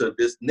travel to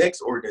this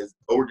next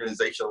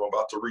organization I'm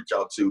about to reach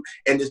out to.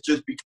 And it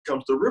just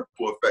becomes the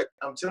ripple effect.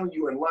 I'm telling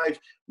you, in life,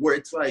 where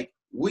it's like,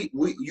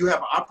 you have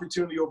an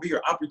opportunity over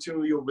here,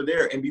 opportunity over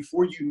there. And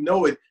before you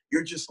know it,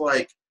 you're just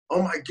like,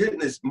 oh my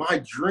goodness,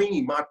 my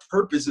dream, my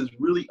purpose is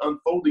really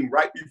unfolding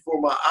right before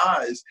my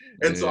eyes.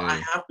 And so I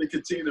Yeah. have to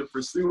continue to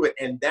pursue it.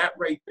 And that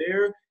right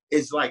there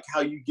is like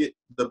how you get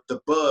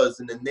the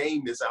buzz, and the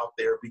name is out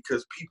there,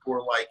 because people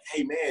are like,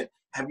 hey man,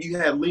 have you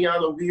had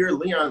Leon over here?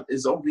 Leon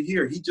is over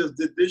here. He just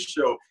did this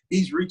show.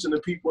 He's reaching the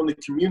people in the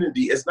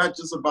community. It's not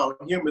just about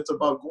him. It's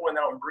about going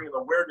out and bringing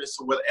awareness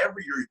to whatever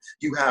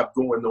you have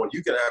going on.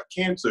 You can have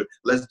cancer.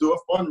 Let's do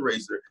a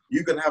fundraiser.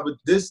 You can have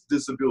this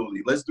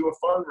disability. Let's do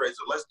a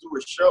fundraiser. Let's do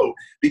a show,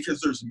 because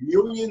there's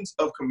millions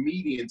of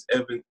comedians,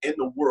 Evan, in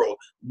the world.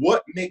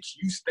 What makes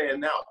you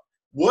stand out?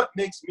 What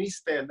makes me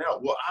stand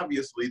out? Well,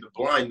 obviously the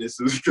blindness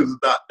is because there's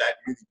not that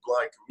many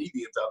blind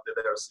comedians out there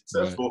that are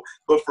successful. Right.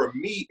 But for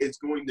me, it's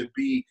going to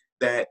be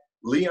that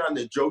Leon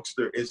the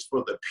Jokester is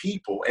for the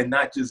people, and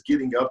not just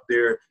getting up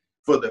there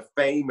for the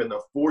fame and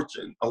the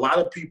fortune. A lot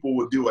of people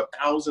will do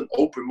 1,000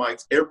 open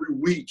mics every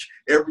week,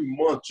 every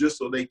month, just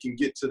so they can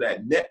get to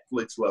that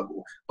Netflix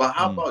level. But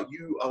how about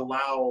you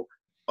allow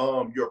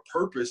your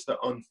purpose to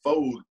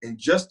unfold in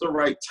just the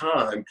right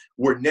time,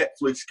 where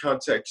Netflix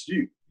contacts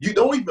you? You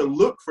don't even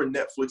look for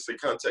Netflix to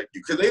contact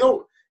you, because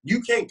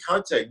you can't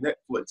contact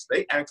Netflix.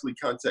 They actually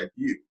contact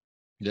you.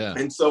 Yeah.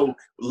 And so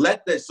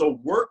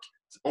work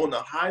on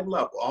a high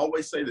level. I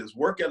always say this,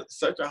 work at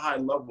such a high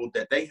level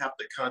that they have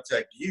to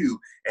contact you.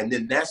 And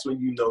then that's when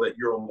you know that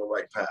you're on the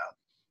right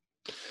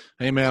path.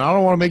 Hey man, I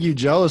don't want to make you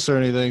jealous or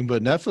anything,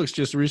 but Netflix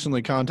just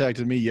recently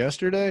contacted me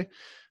yesterday.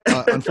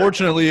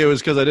 Unfortunately, it was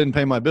because I didn't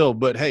pay my bill.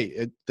 But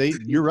hey,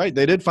 you're right.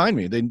 They did find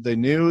me. They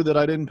knew that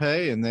I didn't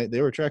pay, and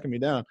they were tracking me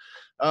down.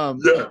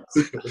 No,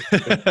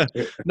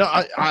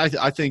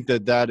 I think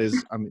that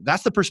is. I mean,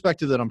 that's the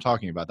perspective that I'm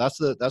talking about. That's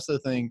the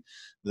thing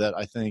that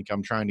I think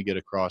I'm trying to get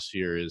across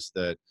here, is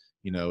that,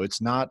 you know, it's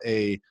not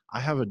I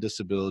have a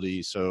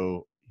disability,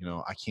 so, you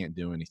know, I can't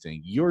do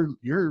anything.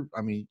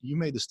 I mean, you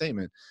made the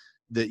statement.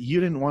 that you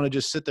didn't want to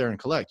just sit there and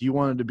collect. You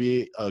wanted to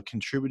be a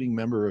contributing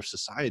member of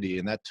society,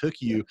 and that took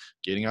you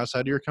getting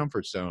outside of your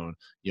comfort zone,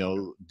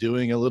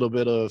 doing a little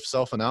bit of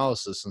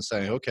self-analysis and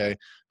saying, okay,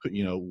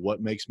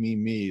 what makes me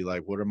me?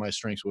 Like, what are my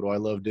strengths? What do I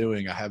love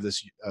doing? I have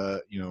this,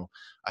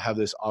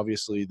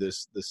 obviously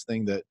this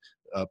thing that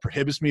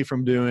prohibits me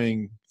from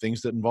doing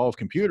things that involve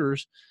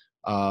computers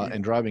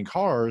and driving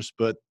cars,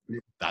 but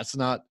that's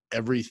not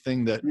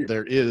everything that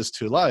there is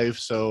to life.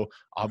 So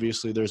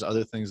obviously there's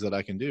other things that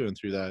I can do. And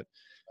through that,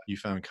 you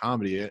found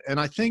comedy. And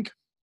I think,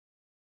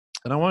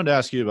 and I wanted to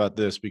ask you about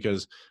this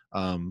because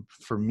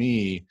for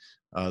me,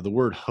 the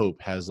word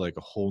hope has like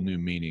a whole new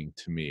meaning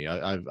to me.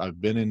 I've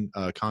been in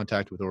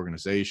contact with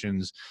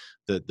organizations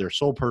that their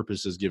sole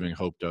purpose is giving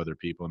hope to other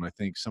people, and I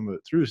think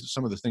through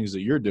some of the things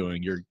that you're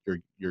doing,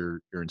 you're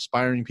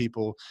inspiring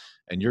people,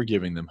 and you're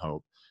giving them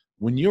hope.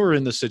 When you were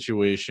in the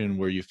situation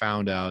where you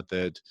found out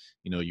that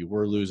you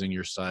were losing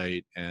your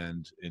sight,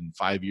 and in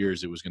 5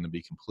 years it was going to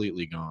be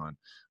completely gone,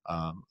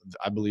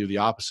 I believe the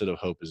opposite of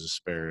hope is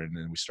despair, and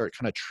then we start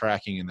kind of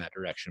tracking in that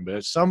direction. But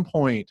at some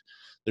point,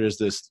 there's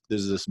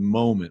this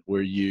moment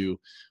where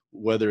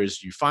whether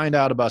it's you find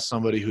out about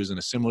somebody who's in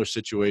a similar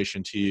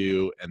situation to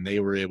you and they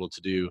were able to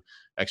do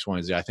X, Y,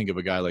 and Z. I think of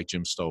a guy like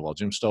Jim Stovall.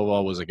 Jim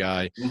Stovall was a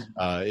guy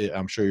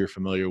I'm sure you're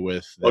familiar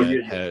with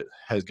that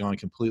has gone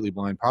completely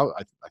blind. Probably,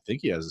 I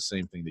think he has the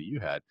same thing that you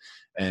had.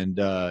 And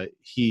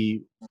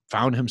he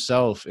found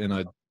himself in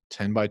a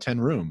 10 by 10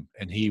 room,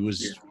 and he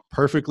was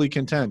perfectly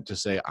content to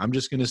say, I'm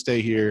just going to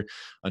stay here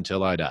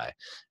until I die.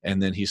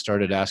 And then he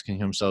started asking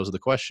himself the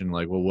question,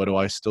 like, well, what do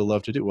I still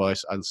love to do? Well,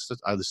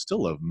 I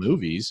still love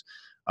movies.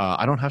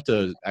 I don't have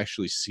to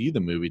actually see the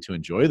movie to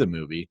enjoy the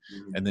movie.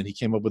 Mm-hmm. And then he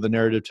came up with a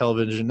narrative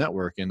television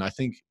network. And I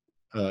think,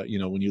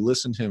 when you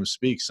listen to him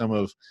speak, some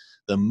of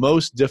the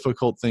most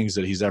difficult things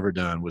that he's ever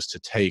done was to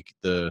take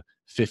the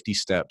 50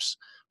 steps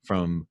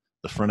from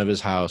the front of his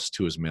house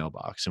to his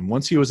mailbox. And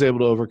once he was able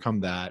to overcome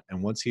that,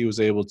 and once he was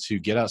able to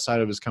get outside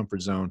of his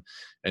comfort zone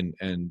and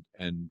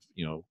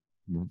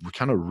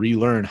kind of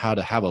relearn how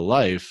to have a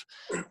life,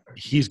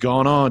 he's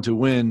gone on to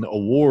win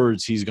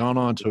awards. He's gone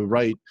on to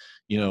write,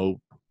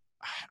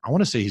 I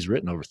want to say he's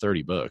written over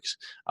 30 books.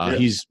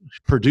 He's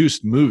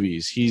produced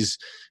movies.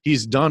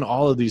 He's done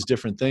all of these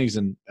different things.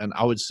 And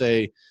I would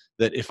say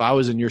that if I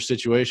was in your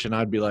situation,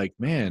 I'd be like,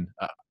 man,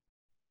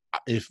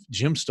 if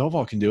Jim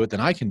Stovall can do it, then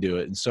I can do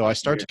it. And so I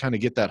start to kind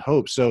of get that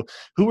hope. So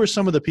who were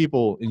some of the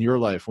people in your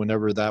life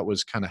whenever that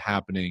was kind of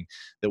happening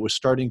that was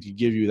starting to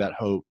give you that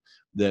hope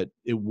that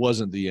it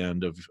wasn't the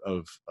end of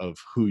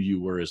who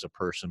you were as a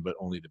person, but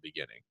only the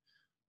beginning?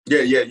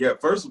 Yeah.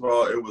 First of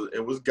all,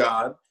 it was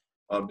God.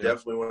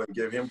 Definitely want to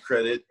give him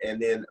credit.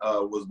 And then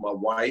was my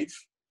wife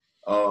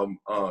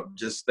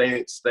just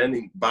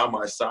standing by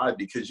my side,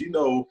 because,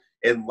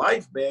 in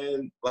life,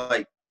 man,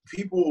 like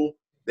people,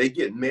 they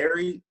get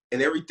married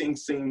and everything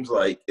seems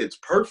like it's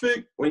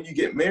perfect when you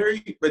get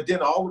married, but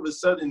then all of a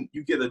sudden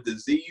you get a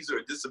disease or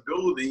a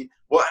disability.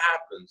 What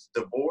happens?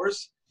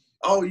 Divorce?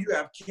 Oh, you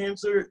have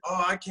cancer?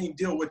 Oh, I can't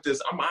deal with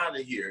this. I'm out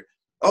of here.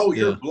 Oh,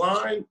 you're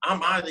blind?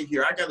 I'm out of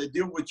here. I got to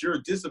deal with your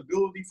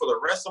disability for the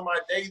rest of my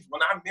days.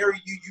 When I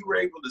married you, you were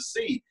able to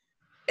see.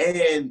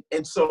 And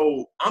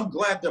so I'm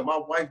glad that my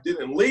wife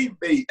didn't leave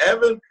me,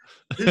 Evan.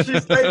 She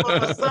stayed by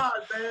my side,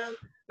 man.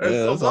 And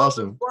so that's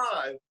awesome.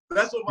 Blind.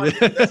 That's what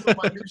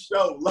my new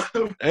show,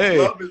 Love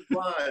is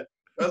Blind.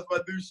 That's my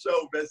new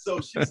show, man.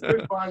 So she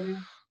stood by me.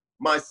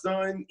 My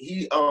son,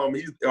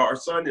 our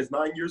son is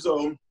 9 years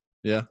old.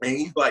 Yeah.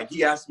 And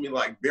he asked me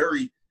like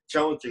very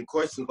challenging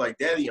questions like,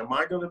 Daddy, am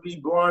I going to be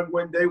blind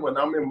one day when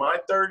I'm in my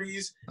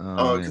 30s?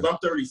 Because I'm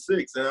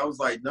 36. And I was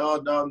like, no.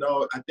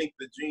 I think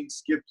the gene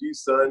skipped you,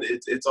 son.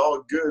 It's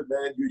all good,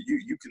 man.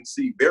 You can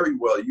see very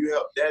well. You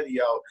help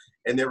Daddy out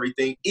and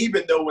everything.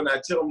 Even though when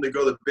I tell him to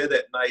go to bed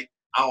at night,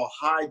 I'll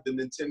hide the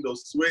Nintendo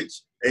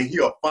Switch and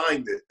he'll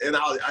find it. And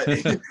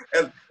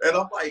and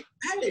I'm like,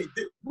 hey,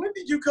 when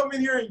did you come in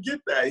here and get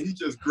that? He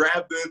just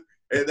grabbed it.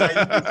 And now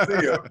you can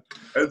see him.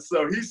 And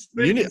so he's.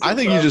 I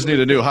think you just need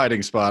a new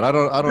hiding spot. I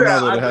don't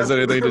know that it has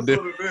anything to do.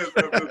 What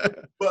it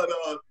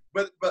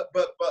is.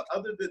 But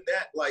other than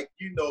that, like,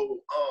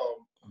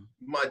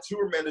 my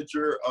tour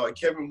manager,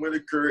 Kevin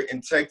Whitaker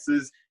in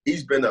Texas,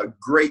 he's been a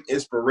great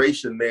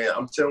inspiration, man.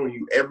 I'm telling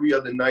you, every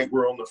other night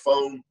we're on the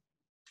phone,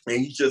 and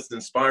he's just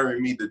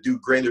inspiring me to do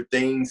greater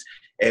things.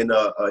 And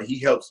he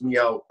helps me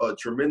out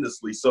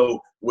tremendously.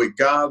 So with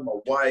God, my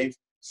wife,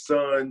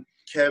 son,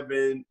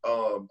 Kevin,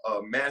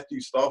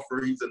 Matthew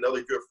Stauffer, he's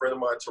another good friend of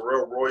mine.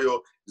 Terrell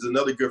Royal is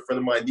another good friend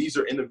of mine. These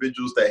are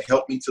individuals that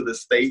help me to the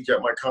stage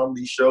at my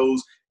comedy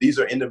shows. These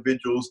are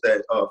individuals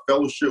that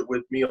fellowship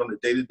with me on a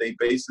day-to-day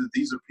basis.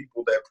 These are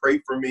people that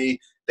pray for me.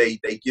 They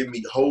give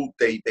me hope.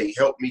 They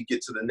help me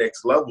get to the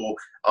next level.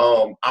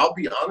 I'll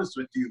be honest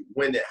with you,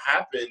 when it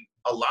happened,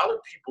 a lot of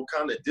people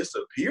kind of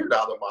disappeared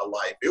out of my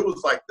life. It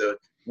was like the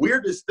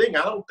weirdest thing.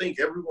 I don't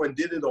think everyone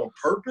did it on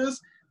purpose.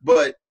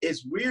 But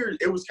it's weird.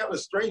 It was kind of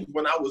strange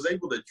when I was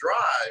able to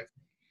drive.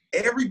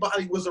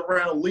 Everybody was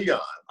around Leon.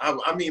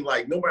 I mean,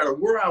 like, no matter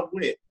where I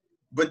went,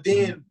 But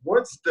then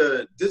once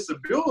the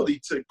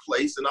disability took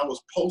place and I was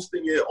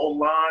posting it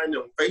online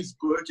on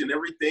Facebook and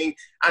everything,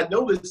 I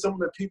noticed some of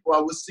the people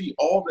I would see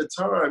all the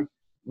time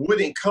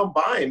wouldn't come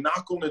by and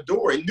knock on the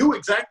door and knew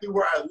exactly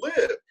where I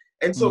lived.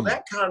 And so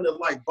that kind of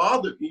like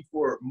bothered me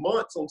for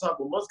months on top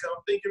of months.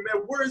 I'm thinking,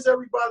 man, where's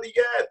everybody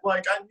at?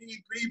 Like, I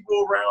need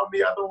people around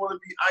me. I don't want to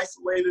be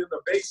isolated in the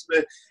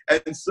basement.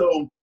 And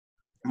so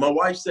my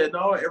wife said,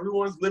 no,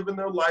 everyone's living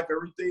their life.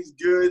 Everything's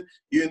good.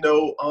 You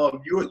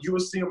will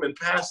see them in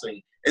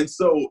passing. And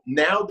so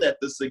now that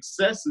the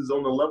success is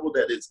on the level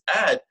that it's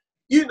at,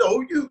 you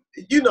know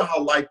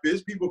how life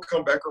is. People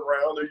come back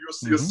around, or you'll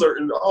see a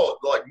certain,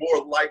 like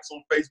more likes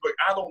on Facebook.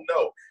 I don't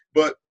know.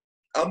 But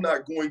I'm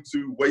not going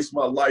to waste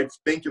my life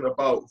thinking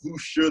about who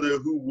shoulda,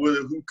 who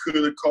woulda, who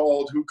could have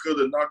called, who could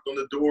have knocked on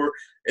the door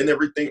and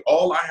everything.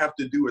 All I have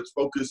to do is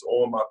focus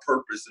on my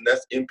purpose, and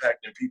that's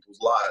impacting people's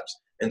lives.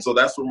 And so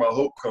that's where my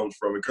hope comes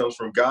from. It comes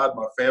from God,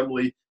 my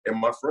family, and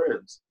my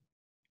friends.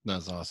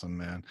 That's awesome,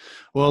 man.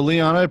 Well,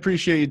 Leon, I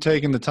appreciate you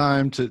taking the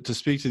time to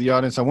speak to the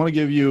audience. I want to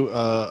give you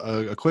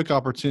a quick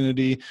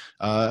opportunity.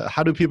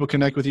 How do people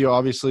connect with you?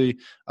 Obviously,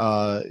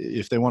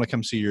 if they want to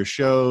come see your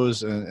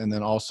shows, and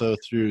then also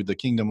through the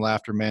Kingdom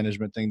Laughter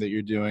Management thing that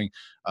you're doing,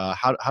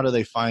 how do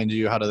they find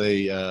you? How do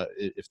they,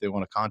 if they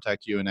want to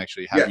contact you and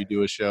actually have you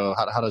do a show,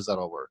 how does that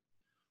all work?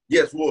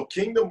 Yes, well,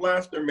 Kingdom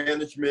Laughter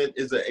Management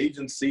is an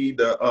agency.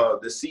 The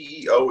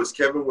CEO is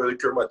Kevin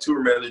Whitaker, my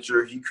tour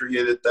manager. He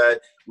created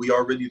that. We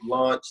already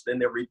launched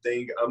and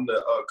everything. I'm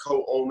the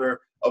co-owner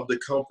of the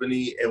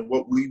company, and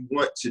what we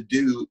want to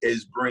do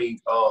is bring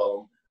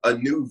a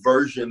new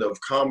version of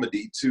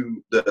comedy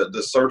to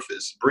the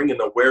surface, bringing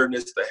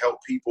awareness to help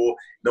people,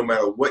 no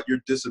matter what your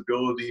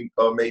disability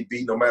may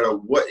be, no matter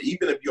what,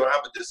 even if you don't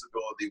have a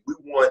disability. We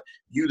want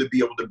you to be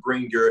able to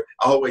bring I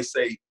always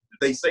say,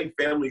 they say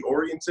family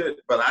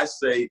oriented, but I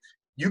say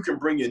you can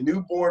bring your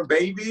newborn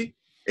baby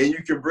and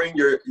you can bring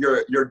your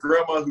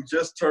grandma who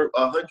just turned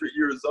 100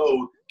 years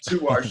old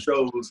to our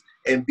shows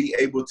and be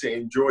able to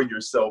enjoy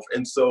yourself.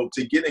 And so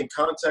to get in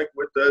contact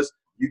with us,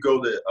 you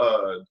go to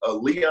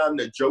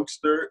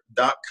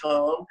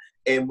leonthejokester.com.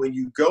 And when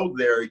you go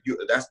there,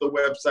 that's the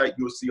website.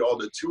 You'll see all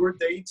the tour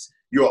dates.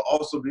 You'll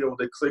also be able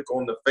to click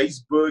on the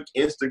Facebook,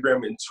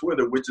 Instagram, and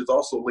Twitter, which is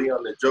also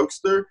Leon the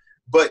Jokester.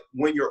 But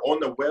when you're on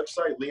the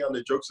website,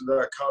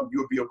 leonthejokester.com,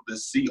 you'll be able to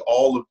see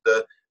all of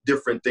the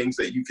different things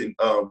that you can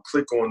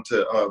click on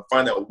to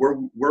find out where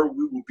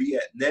we will be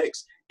at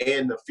next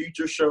and the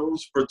future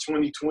shows for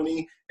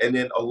 2020. And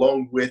then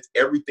along with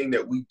everything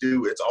that we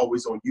do, it's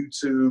always on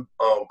YouTube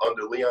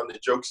under Leon the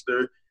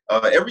Jokester.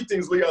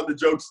 Everything's Leon the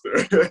Jokester.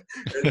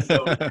 And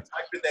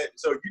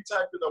so you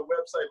type in the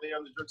website,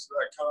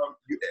 leonthejokester.com,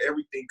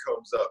 everything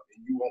comes up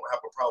and you won't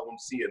have a problem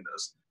seeing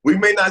us. We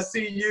may not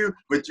see you,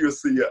 but you'll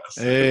see us.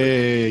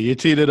 Hey, you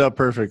teed it up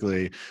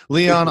perfectly.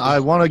 Leon, I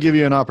want to give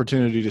you an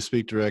opportunity to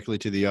speak directly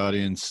to the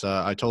audience.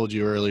 I told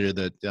you earlier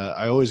that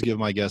I always give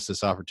my guests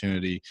this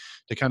opportunity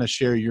to kind of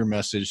share your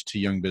message to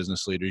young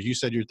business leaders. You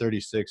said you're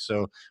 36.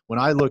 So when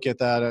I look at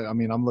that, I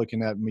mean, I'm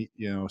looking at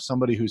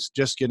somebody who's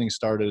just getting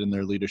started in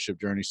their leadership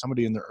journey,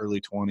 somebody in their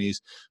early 20s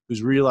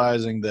who's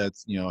realizing that,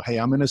 hey,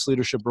 I'm in this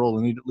leadership role,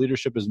 and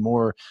leadership is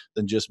more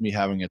than just me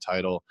having a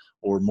title,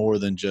 or more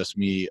than just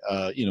me,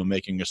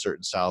 making a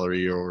certain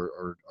salary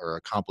or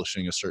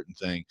accomplishing a certain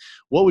thing.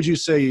 What would you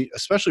say,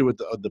 especially with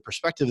the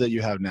perspective that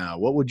you have now,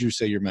 what would you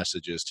say your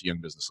message is to young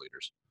business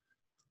leaders?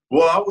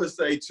 Well, I would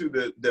say to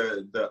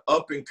the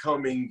up and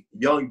coming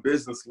young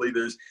business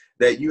leaders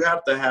that you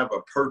have to have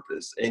a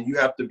purpose and you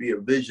have to be a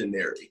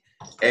visionary.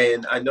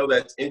 And I know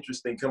that's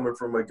interesting coming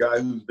from a guy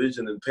who's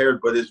vision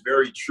impaired, but it's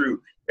very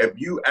true. If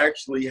you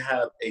actually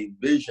have a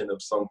vision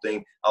of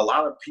something, a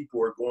lot of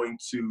people are going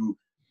to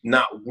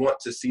not want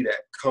to see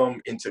that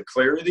come into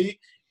clarity.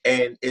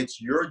 And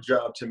it's your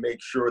job to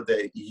make sure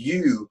that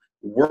you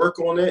work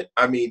on it.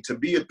 I mean, to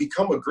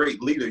become a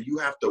great leader, you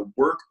have to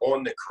work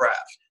on the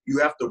craft. You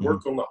have to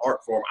work on the art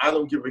form. I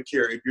don't give a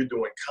care if you're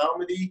doing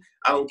comedy.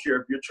 I don't care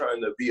if you're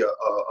trying to be a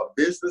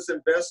business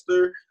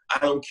investor. I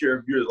don't care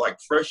if you're like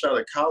fresh out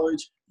of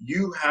college.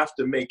 You have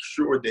to make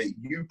sure that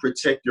you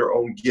protect your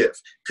own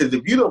gift. Because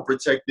if you don't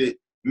protect it,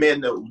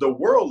 man, the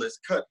world is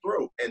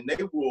cutthroat, and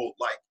they will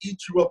like eat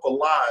you up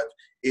alive,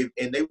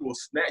 and they will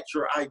snatch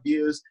your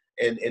ideas,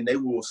 and they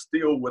will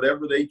steal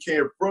whatever they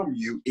can from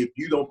you if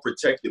you don't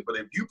protect it. But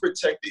if you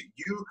protect it,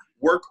 you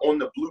work on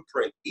the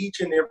blueprint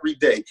each and every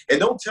day. And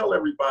don't tell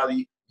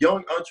everybody,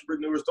 young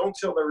entrepreneurs, don't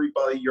tell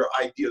everybody your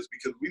ideas,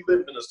 because we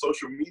live in a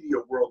social media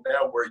world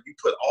now where you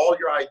put all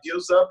your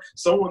ideas up,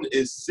 someone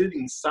is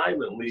sitting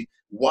silently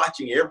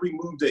watching every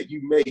move that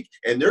you make,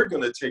 and they're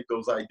going to take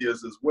those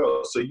ideas as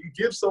well. So you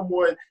give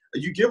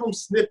them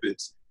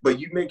snippets, but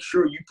you make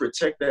sure you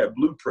protect that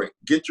blueprint.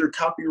 Get your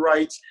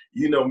copyrights,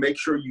 make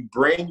sure you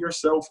brand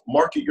yourself,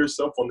 market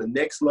yourself on the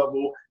next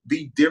level,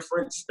 be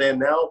different,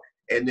 stand out,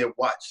 and then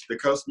watch. The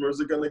customers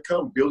are going to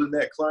come, building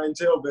that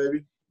clientele,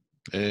 baby.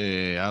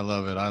 Hey, I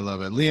love it. I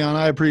love it. Leon,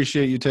 I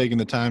appreciate you taking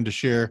the time to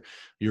share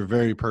your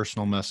very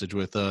personal message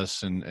with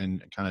us and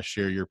kind of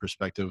share your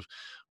perspective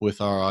with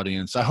our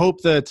audience. I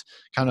hope that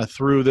kind of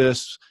through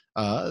this,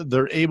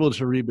 they're able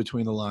to read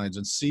between the lines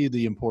and see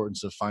the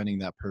importance of finding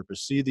that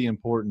purpose, see the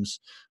importance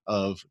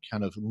of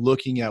kind of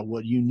looking at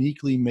what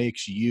uniquely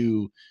makes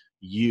you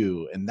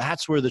you. And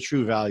that's where the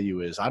true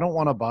value is. I don't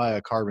want to buy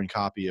a carbon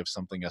copy of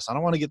something else. I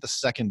don't want to get the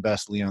second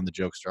best Leon the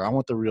Jokester. I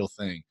want the real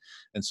thing.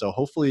 And so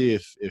hopefully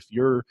if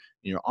you're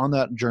on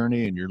that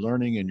journey and you're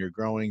learning and you're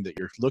growing, that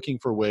you're looking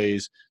for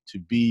ways to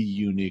be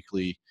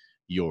uniquely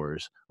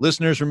yours.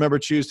 Listeners, remember,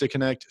 choose to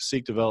connect,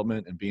 seek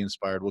development, and be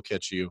inspired. We'll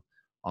catch you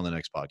on the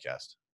next podcast.